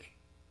this way,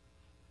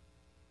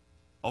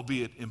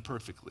 albeit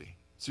imperfectly.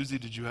 Susie,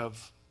 did you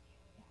have?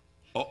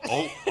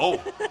 Oh,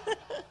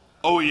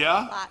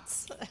 yeah?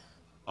 Lots.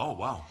 Oh,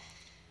 wow.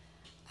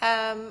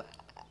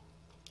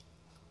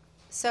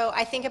 So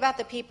I think about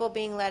the people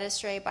being led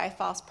astray by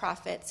false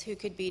prophets who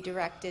could be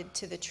directed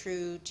to the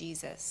true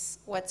Jesus.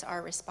 What's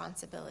our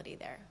responsibility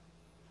there?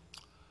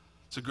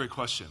 It's a great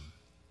question.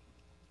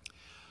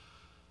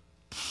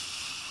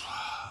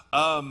 Boy,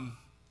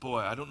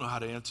 I don't know how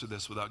to answer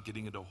this without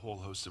getting into a whole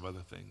host of other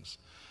things.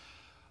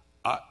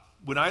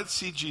 When I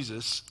see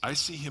Jesus, I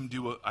see him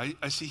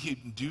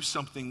do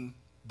something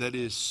that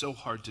is so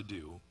hard to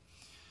do.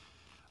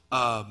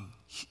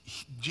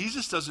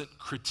 Jesus doesn't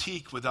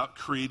critique without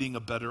creating a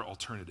better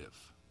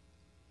alternative.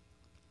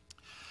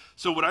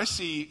 So what I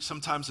see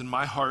sometimes in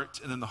my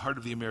heart and in the heart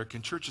of the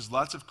American church is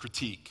lots of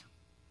critique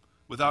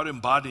without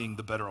embodying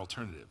the better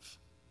alternative,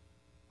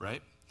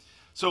 right?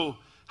 So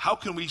how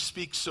can we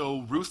speak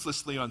so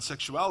ruthlessly on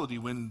sexuality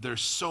when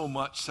there's so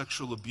much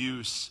sexual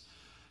abuse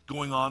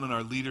going on in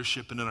our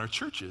leadership and in our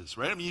churches,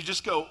 right? I mean, you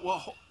just go,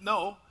 well,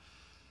 no.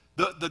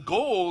 The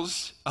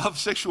goals of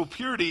sexual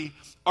purity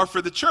are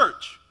for the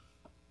church.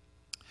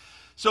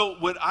 So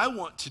what I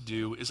want to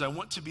do is I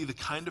want to be the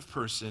kind of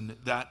person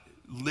that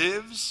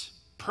lives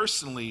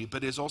personally,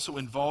 but is also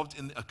involved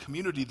in a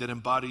community that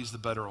embodies the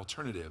better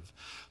alternative.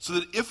 So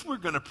that if we're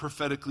going to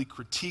prophetically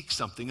critique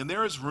something, and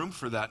there is room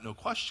for that, no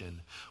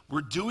question,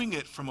 we're doing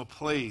it from a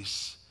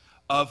place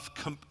of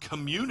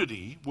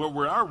community where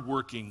we are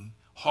working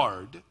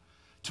hard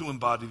to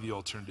embody the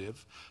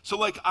alternative. So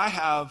like I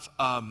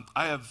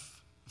have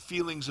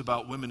feelings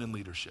about women in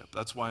leadership.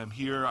 That's why I'm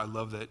here. I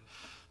love that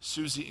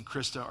Susie and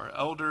Krista are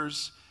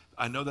elders.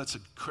 I know that's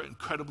an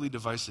incredibly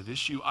divisive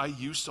issue. I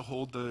used to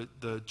hold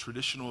the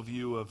traditional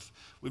view of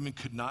women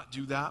could not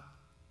do that.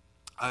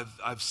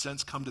 I've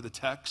since come to the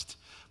text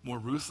more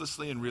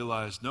ruthlessly and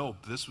realized, no,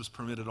 this was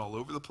permitted all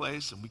over the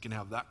place, and we can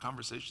have that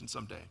conversation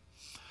someday.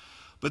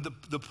 But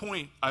the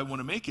point I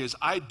want to make is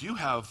I do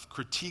have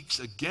critiques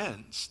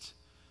against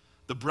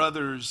the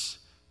brothers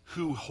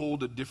who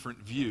hold a different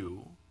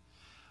view,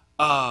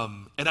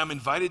 and I'm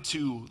invited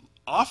to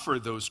offer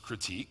those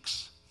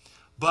critiques.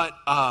 But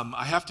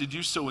I have to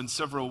do so in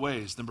several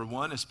ways. Number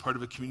one, as part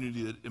of a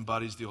community that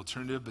embodies the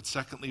alternative, but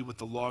secondly, with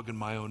the log in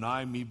my own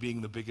eye, me being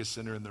the biggest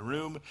sinner in the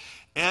room,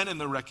 and in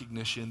the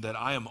recognition that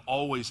I am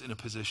always in a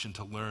position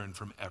to learn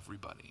from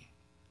everybody.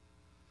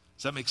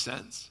 Does that make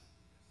sense?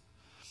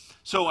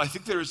 So I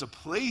think there is a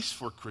place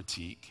for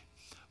critique,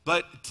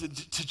 but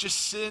to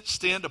just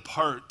stand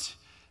apart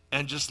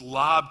and just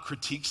lob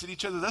critiques at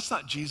each other, that's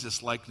not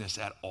Jesus' likeness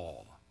at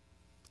all.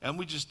 And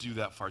we just do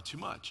that far too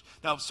much.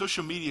 Now,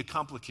 social media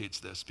complicates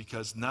this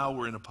because now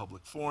we're in a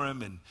public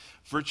forum and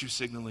virtue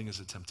signaling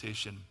is a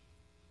temptation.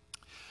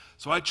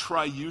 So I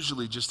try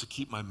usually just to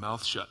keep my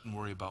mouth shut and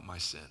worry about my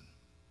sin.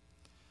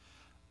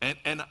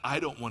 And I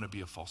don't want to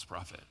be a false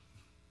prophet.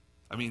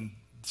 I mean,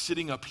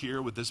 sitting up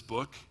here with this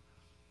book,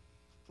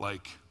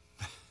 like,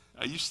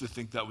 I used to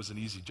think that was an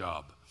easy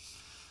job.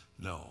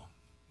 No.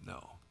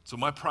 So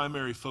my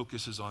primary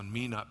focus is on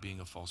me not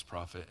being a false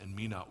prophet and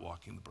me not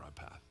walking the broad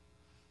path.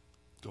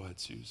 Go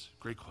ahead, Suze.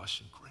 Great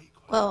question.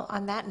 Well,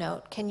 on that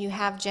note, can you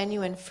have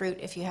genuine fruit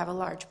if you have a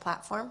large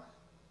platform?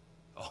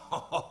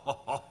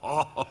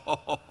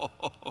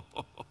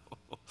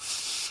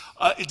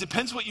 It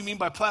depends what you mean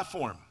by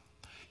platform.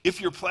 If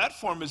your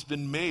platform has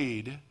been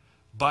made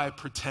by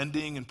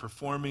pretending and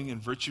performing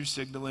and virtue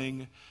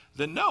signaling,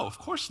 then no, of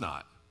course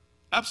not.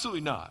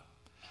 Absolutely not.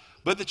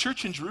 But the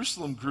church in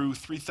Jerusalem grew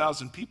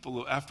 3,000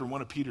 people after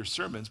one of Peter's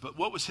sermons, but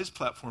what was his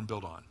platform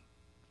built on?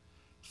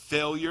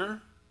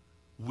 Failure,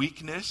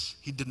 weakness.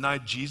 He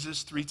denied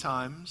Jesus 3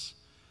 times,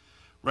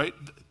 right?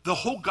 The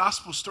whole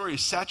gospel story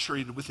is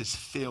saturated with his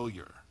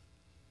failure.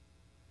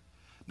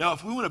 Now,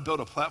 if we want to build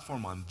a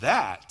platform on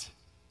that,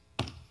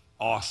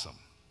 awesome.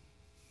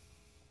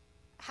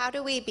 How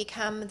do we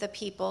become the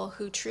people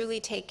who truly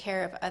take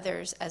care of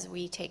others as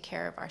we take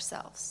care of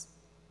ourselves?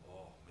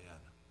 Oh, man.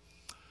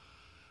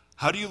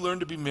 How do you learn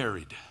to be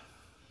married?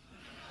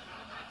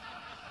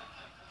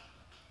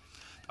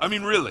 I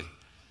mean, really.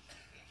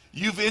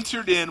 You've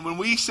entered in, when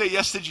we say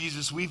yes to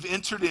Jesus, we've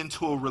entered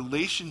into a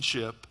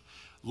relationship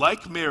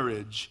like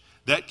marriage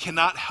that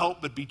cannot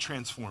help but be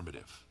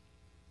transformative.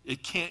 You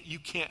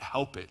can't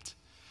help it.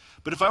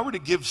 But if I were to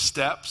give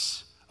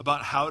steps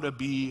about how to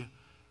be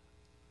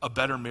a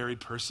better married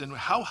person,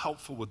 how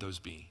helpful would those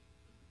be?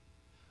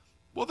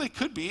 Well, they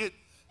could be.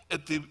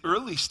 at the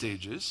early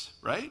stages,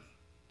 right?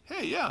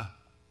 Hey, yeah,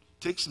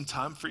 take some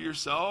time for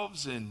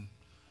yourselves and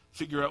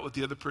figure out what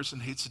the other person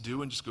hates to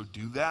do and just go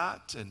do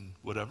that and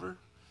whatever.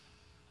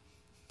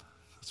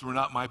 Those were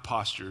not my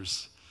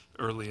postures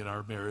early in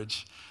our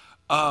marriage.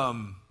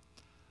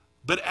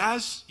 But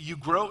as you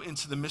grow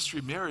into the mystery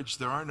of marriage,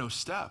 there are no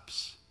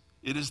steps.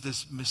 It is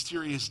this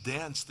mysterious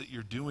dance that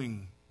you're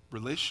doing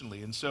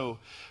relationally. And so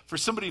for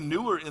somebody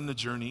newer in the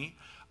journey,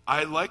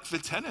 I like the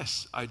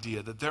tennis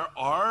idea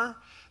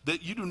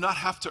that you do not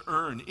have to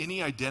earn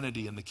any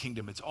identity in the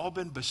kingdom. It's all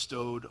been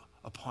bestowed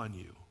upon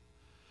you.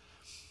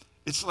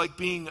 It's like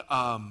being,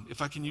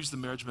 if I can use the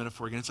marriage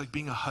metaphor again, it's like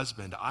being a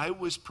husband. I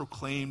was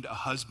proclaimed a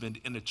husband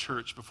in a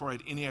church before I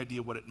had any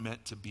idea what it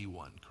meant to be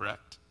one,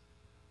 correct?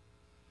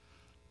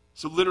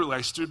 So literally,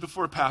 I stood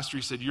before a pastor,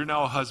 he said, "You're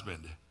now a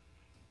husband."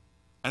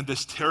 And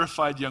this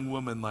terrified young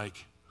woman,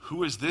 like,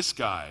 who is this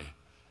guy,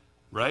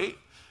 right?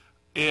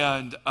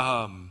 And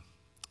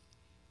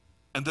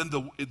then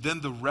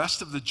the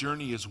rest of the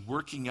journey is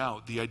working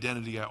out the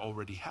identity I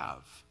already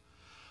have.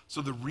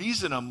 So the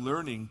reason I'm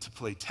learning to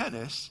play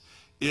tennis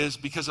is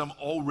because I'm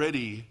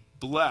already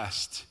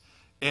blessed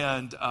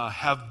and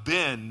have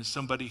been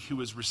somebody who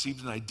has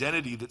received an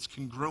identity that's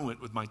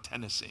congruent with my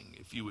tennising,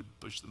 if you would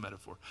push the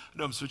metaphor. I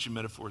know I'm switching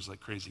metaphors like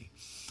crazy.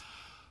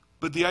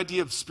 But the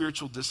idea of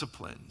spiritual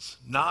disciplines,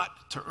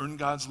 not to earn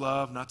God's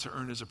love, not to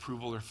earn his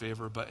approval or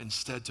favor, but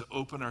instead to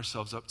open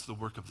ourselves up to the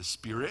work of the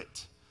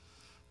Spirit.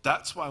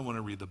 That's why I want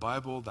to read the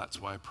Bible. That's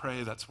why I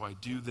pray. That's why I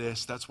do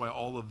this. That's why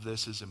all of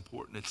this is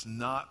important. It's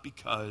not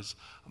because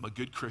I'm a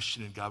good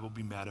Christian and God will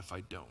be mad if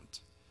I don't.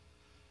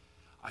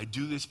 I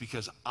do this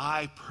because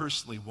I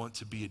personally want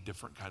to be a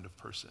different kind of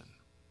person.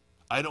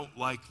 I don't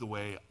like the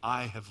way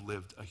I have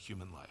lived a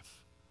human life.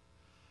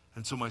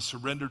 And so my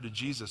surrender to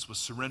Jesus was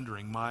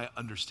surrendering my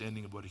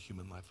understanding of what a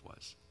human life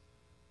was.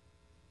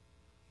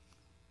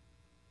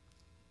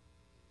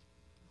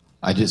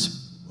 I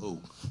just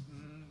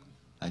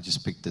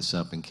picked this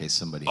up in case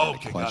somebody had a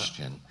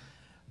question.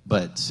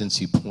 But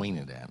since you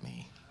pointed at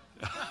me,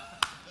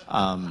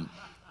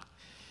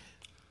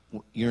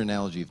 your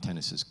analogy of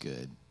tennis is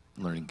good.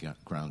 Learning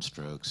ground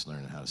strokes,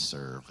 learning how to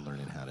serve,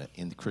 learning how to,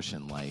 in the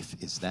Christian life,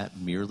 is that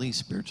merely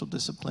spiritual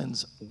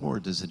disciplines, or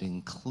does it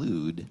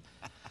include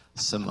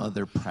some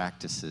other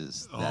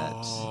practices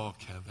that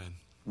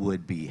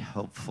would be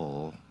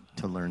helpful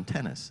to learn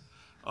tennis?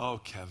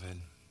 Oh,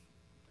 Kevin.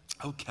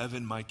 Oh,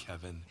 Kevin, my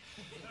Kevin.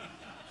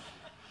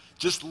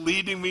 Just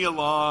leading me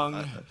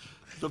along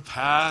the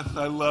path.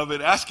 I love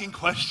it. Asking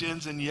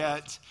questions and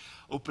yet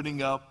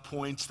opening up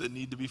points that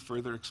need to be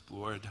further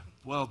explored.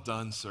 Well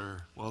done,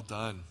 sir. Well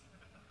done.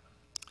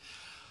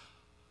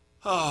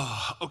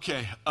 Oh,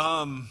 okay.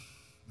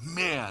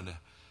 Man,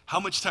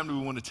 how much time do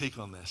we want to take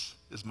on this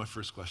is my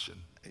first question.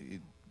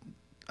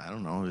 I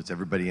don't know. Is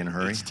everybody in a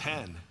hurry? It's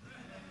 10.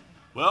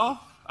 Well,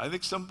 I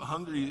think some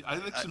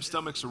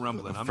stomachs are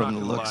rumbling. I'm not going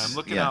to lie. I'm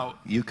looking out.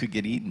 You could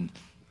get eaten.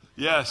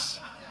 Yes.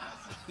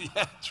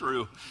 Yeah,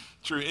 true.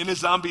 In a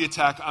zombie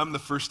attack, I'm the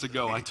first to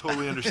go. I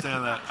totally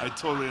understand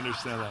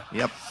that.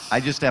 Yep.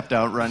 I just have to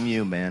outrun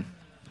you, man.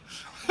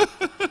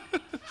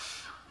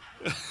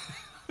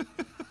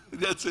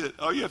 That's it.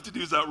 All you have to do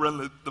is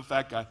outrun the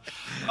fat guy.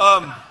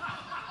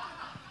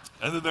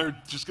 And then they're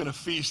just going to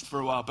feast for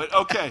a while. But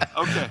okay.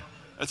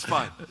 That's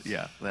fine.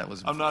 Yeah, that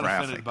was I'm not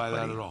graphic, offended by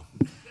that buddy. at all.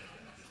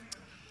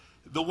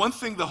 The one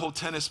thing the whole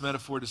tennis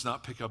metaphor does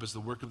not pick up is the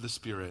work of the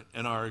Spirit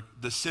and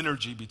the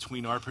synergy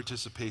between our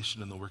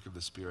participation in the work of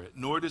the Spirit,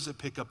 nor does it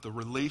pick up the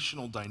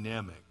relational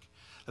dynamic.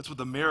 That's what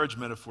the marriage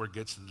metaphor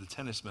gets that the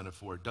tennis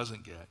metaphor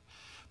doesn't get.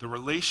 The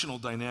relational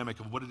dynamic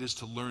of what it is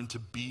to learn to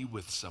be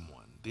with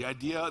someone. The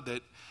idea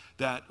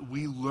that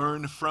we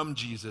learn from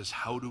Jesus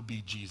how to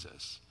be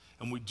Jesus,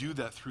 and we do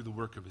that through the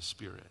work of his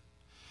Spirit.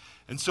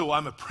 And so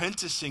I'm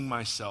apprenticing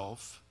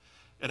myself,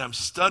 and I'm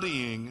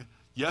studying,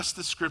 yes,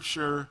 the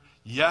Scripture,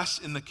 yes,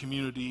 in the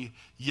community,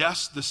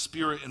 yes, the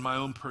Spirit in my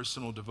own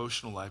personal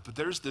devotional life, but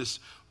there's this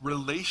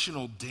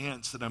relational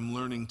dance that I'm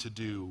learning to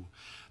do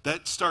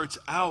that starts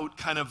out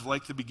kind of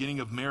like the beginning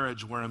of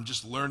marriage where I'm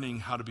just learning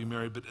how to be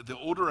married, but the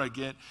older I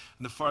get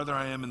and the farther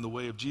I am in the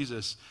way of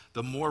Jesus,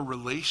 the more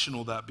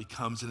relational that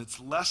becomes, and it's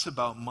less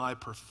about my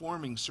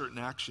performing certain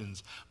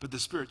actions, but the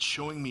Spirit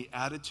showing me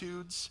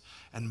attitudes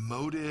and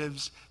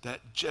motives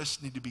that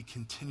just need to be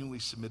continually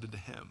submitted to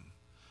him.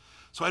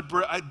 So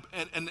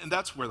and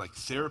that's where like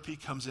therapy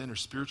comes in, or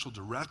spiritual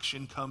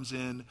direction comes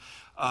in,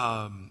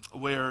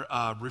 where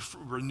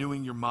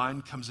renewing your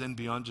mind comes in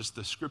beyond just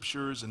the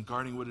scriptures and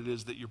guarding what it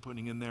is that you're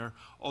putting in there.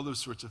 All those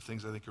sorts of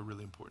things I think are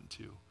really important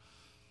too.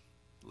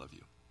 Love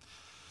you.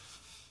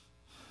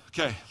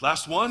 Okay,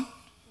 last one?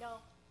 No.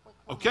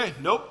 Okay,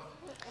 nope.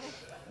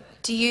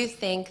 Do you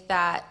think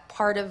that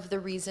part of the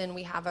reason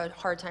we have a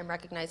hard time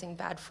recognizing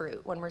bad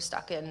fruit when we're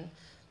stuck in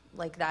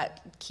like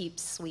that keep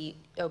sweet,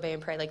 obey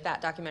and pray, like that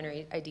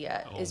documentary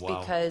idea, is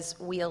because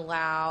we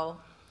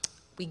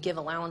give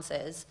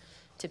allowances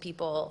to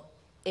people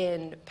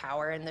in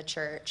power in the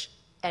church,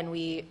 and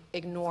we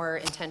ignore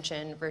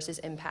intention versus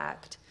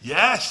impact?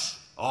 Yes.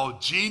 Oh,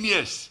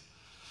 genius.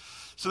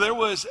 So there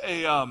was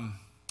a,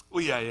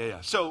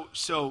 So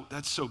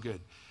that's so good.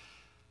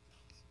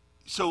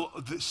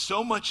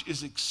 So much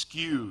is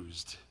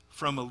excused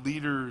from a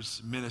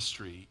leader's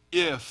ministry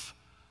if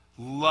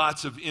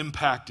lots of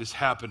impact is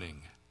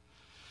happening,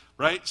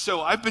 right?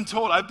 So I've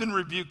been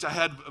rebuked. I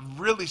had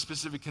really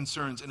specific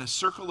concerns in a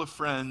circle of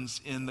friends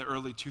in the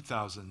early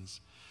 2000s,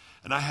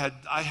 and I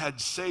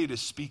had say to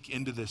speak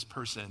into this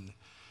person,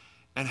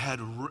 and had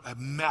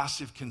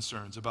massive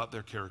concerns about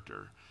their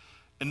character.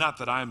 And not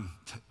that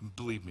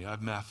believe me, I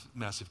have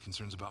massive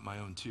concerns about my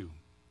own too.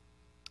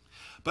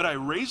 But I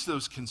raised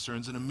those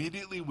concerns and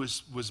immediately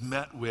was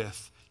met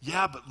with,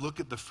 yeah, but look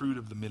at the fruit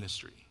of the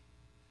ministry.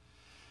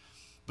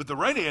 But the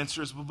right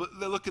answer is, well,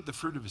 look at the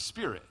fruit of his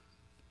spirit,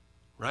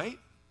 right?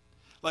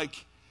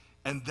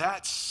 And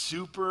that's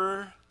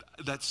super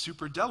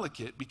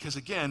delicate, because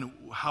again,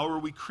 how are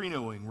we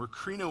krenoing? We're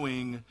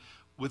krenoing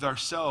with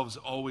ourselves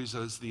always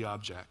as the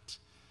object,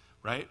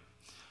 right?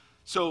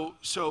 So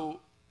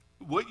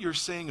what you're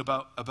saying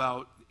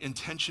about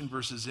intention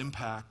versus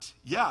impact,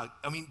 yeah,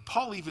 I mean,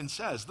 Paul even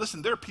says,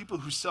 listen, there are people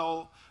who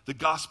sell the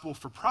gospel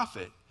for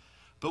profit,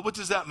 but what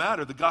does that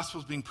matter? The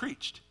gospel's being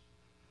preached,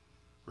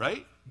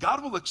 right?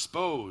 God will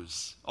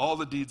expose all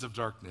the deeds of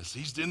darkness.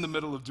 He's in the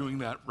middle of doing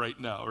that right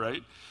now,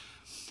 right?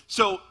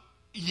 So,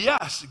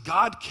 yes,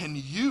 God can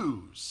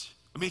use,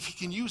 if he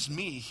can use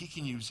me, he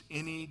can use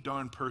any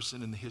darn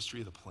person in the history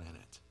of the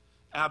planet.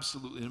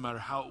 Absolutely, no matter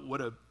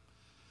what a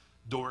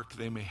dork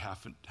they may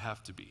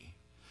have to be.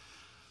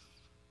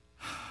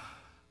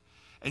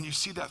 And you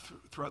see that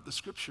throughout the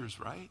scriptures,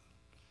 right?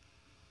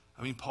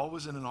 Paul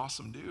wasn't an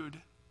awesome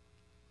dude,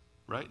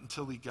 right?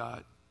 Until he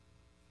got,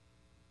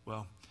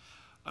 well,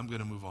 I'm going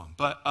to move on.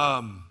 But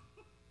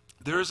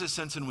there is a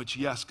sense in which,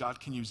 yes, God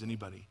can use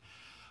anybody.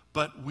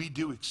 But we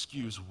do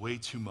excuse way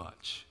too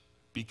much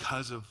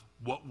because of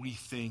what we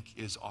think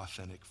is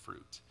authentic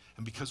fruit.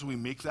 And because we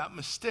make that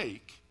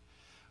mistake,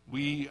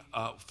 we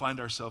find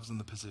ourselves in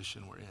the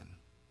position we're in.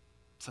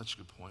 Such a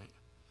good point.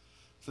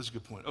 Such a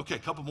good point. Okay, a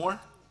couple more?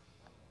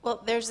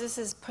 Well, this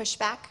is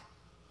pushback.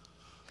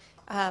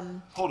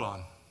 Hold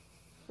on.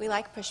 We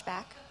like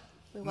pushback.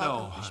 We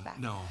welcome pushback.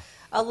 No.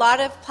 A lot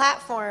of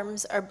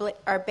platforms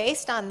are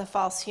based on the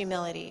false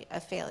humility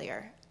of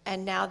failure,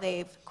 and now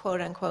they've,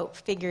 quote unquote,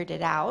 figured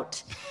it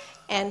out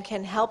and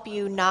can help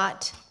you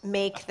not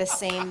make the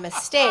same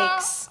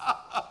mistakes,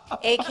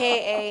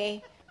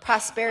 aka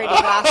prosperity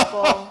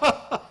gospel.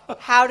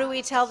 How do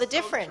we tell the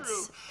difference?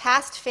 So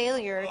Past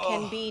failure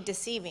can be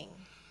deceiving.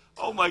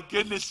 Oh my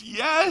goodness,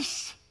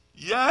 yes.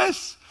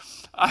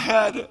 I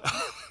had,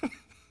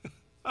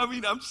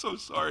 I'm so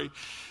sorry.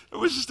 It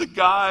was just a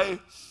guy,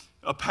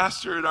 a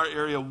pastor in our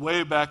area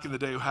way back in the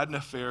day who had an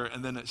affair,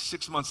 and then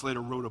 6 months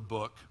later wrote a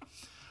book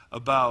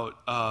about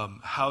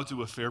how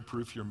to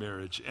affair-proof your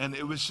marriage. And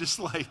it was just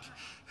like,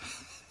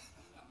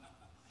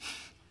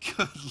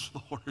 good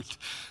Lord.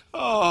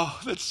 Oh,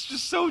 that's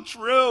just so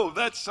true.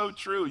 That's so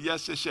true.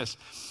 Yes.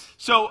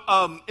 So,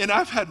 and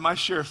I've had my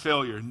share of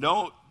failure.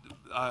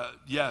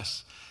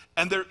 Yes.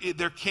 And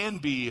there can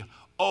be,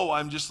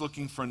 I'm just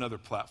looking for another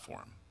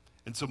platform.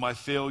 And so my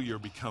failure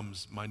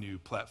becomes my new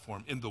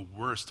platform in the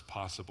worst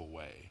possible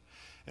way,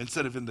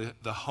 instead of in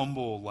the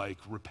humble,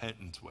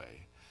 repentant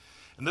way.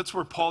 And that's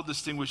where Paul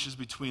distinguishes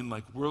between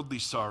worldly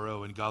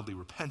sorrow and godly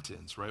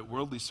repentance, right?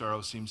 Worldly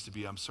sorrow seems to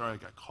be, I'm sorry I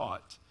got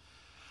caught.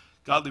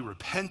 Godly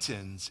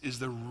repentance is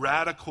the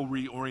radical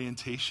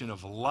reorientation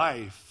of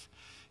life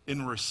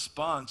in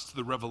response to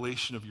the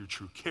revelation of your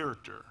true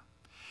character.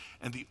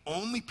 And the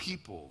only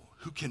people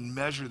who can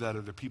measure that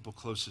are the people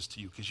closest to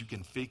you, because you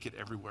can fake it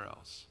everywhere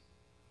else.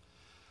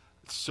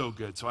 It's so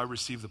good. So I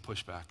received the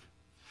pushback.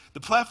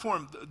 The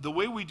platform, the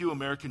way we do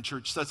American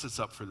church sets us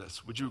up for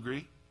this. Would you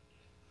agree?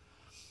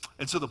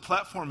 And so the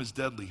platform is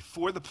deadly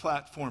for the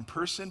platform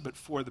person, but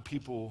for the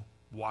people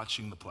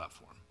watching the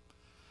platform.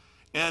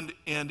 And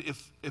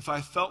if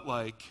I felt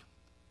like,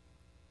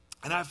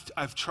 and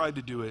I've tried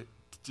to do it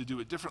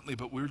differently,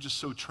 but we're just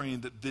so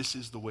trained that this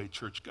is the way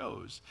church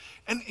goes.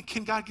 And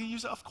can God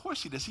use it? Of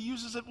course he does. He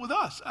uses it with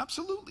us.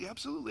 Absolutely.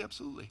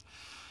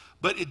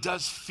 But it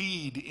does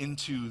feed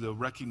into the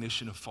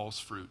recognition of false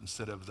fruit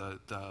instead of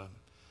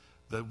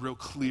the real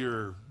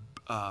clear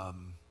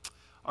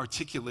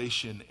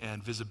articulation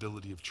and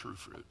visibility of true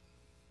fruit.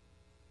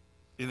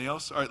 Anything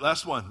else? All right,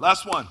 last one.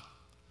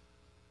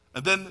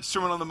 And then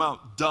Sermon on the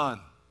Mount,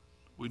 done.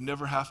 We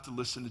never have to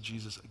listen to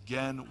Jesus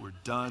again. We're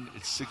done.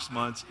 It's 6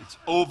 months. It's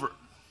over.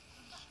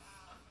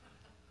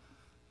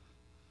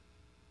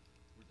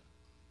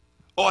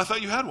 Oh, I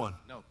thought you had one.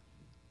 No.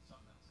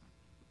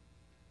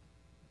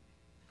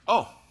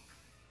 Oh.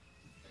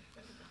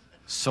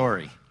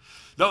 Sorry.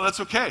 No,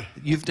 that's okay.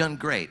 You've done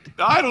great.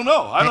 I don't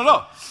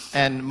know.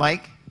 And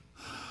Mike,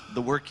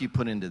 the work you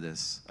put into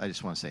this, I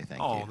just want to say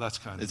thank you. Oh, that's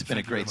kind of you. It's been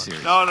a great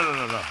series. No.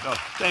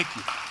 Thank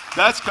you.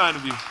 That's kind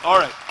of you. All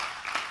right.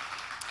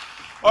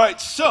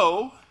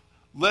 So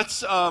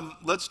let's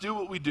do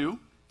what we do,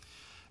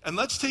 and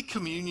let's take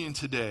communion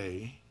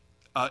today.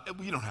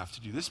 You don't have to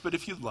do this, but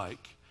if you'd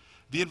like,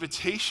 the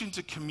invitation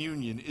to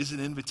communion is an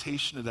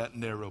invitation to that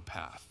narrow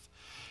path.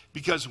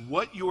 Because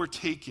what you're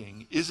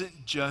taking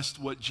isn't just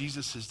what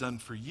Jesus has done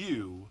for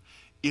you,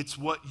 it's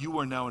what you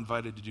are now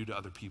invited to do to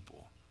other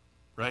people,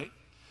 right?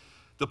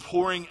 The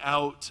pouring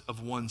out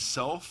of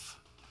oneself,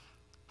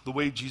 the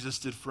way Jesus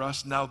did for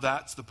us, now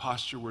that's the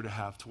posture we're to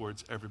have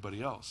towards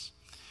everybody else.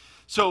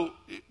 So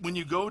when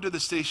you go to the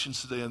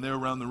stations today and they're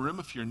around the room,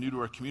 if you're new to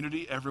our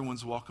community,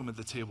 everyone's welcome at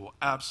the table.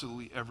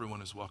 Absolutely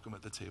everyone is welcome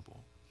at the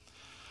table.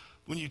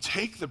 When you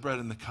take the bread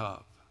and the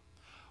cup,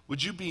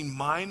 would you be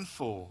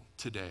mindful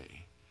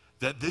today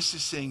that this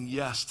is saying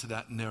yes to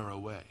that narrow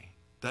way,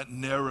 that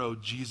narrow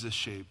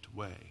Jesus-shaped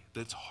way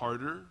that's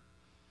harder,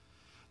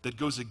 that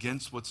goes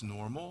against what's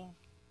normal,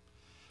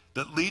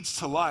 that leads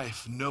to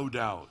life, no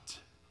doubt,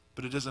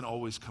 but it doesn't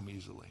always come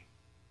easily.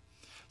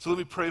 So let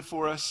me pray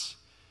for us.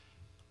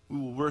 We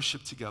will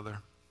worship together.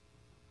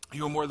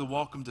 You are more than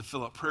welcome to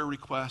fill out prayer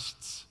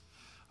requests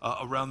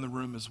around the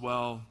room as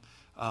well.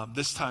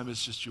 This time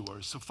is just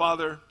yours. So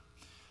Father,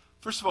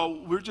 first of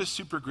all, we're just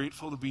super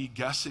grateful to be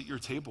guests at your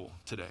table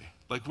today.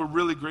 Like, we're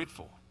really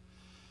grateful.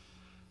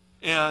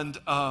 And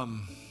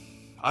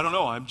I don't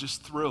know, I'm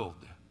just thrilled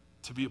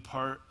to be a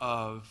part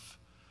of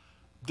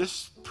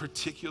this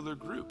particular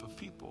group of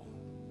people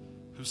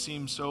who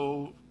seem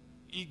so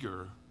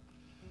eager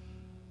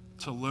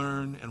to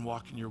learn and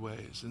walk in your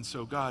ways. And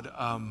so, God,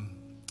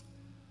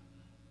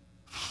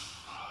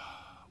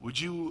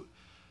 would you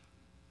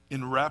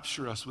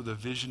enrapture us with a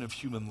vision of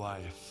human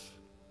life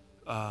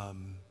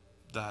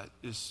that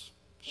is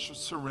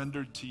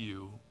surrendered to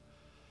you,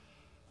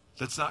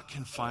 that's not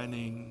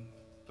confining,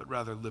 but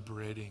rather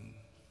liberating,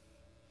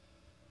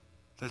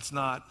 that's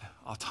not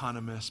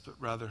autonomous, but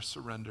rather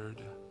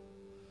surrendered,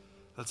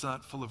 that's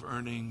not full of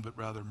earning, but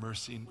rather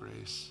mercy and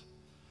grace.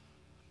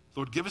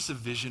 Lord, give us a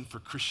vision for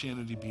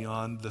Christianity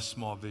beyond the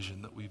small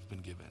vision that we've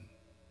been given.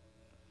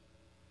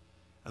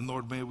 And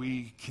Lord, may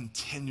we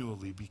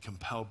continually be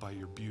compelled by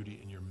your beauty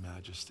and your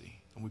majesty.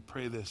 And we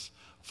pray this,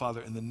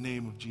 Father, in the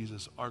name of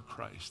Jesus, our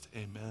Christ.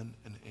 Amen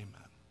and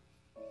amen.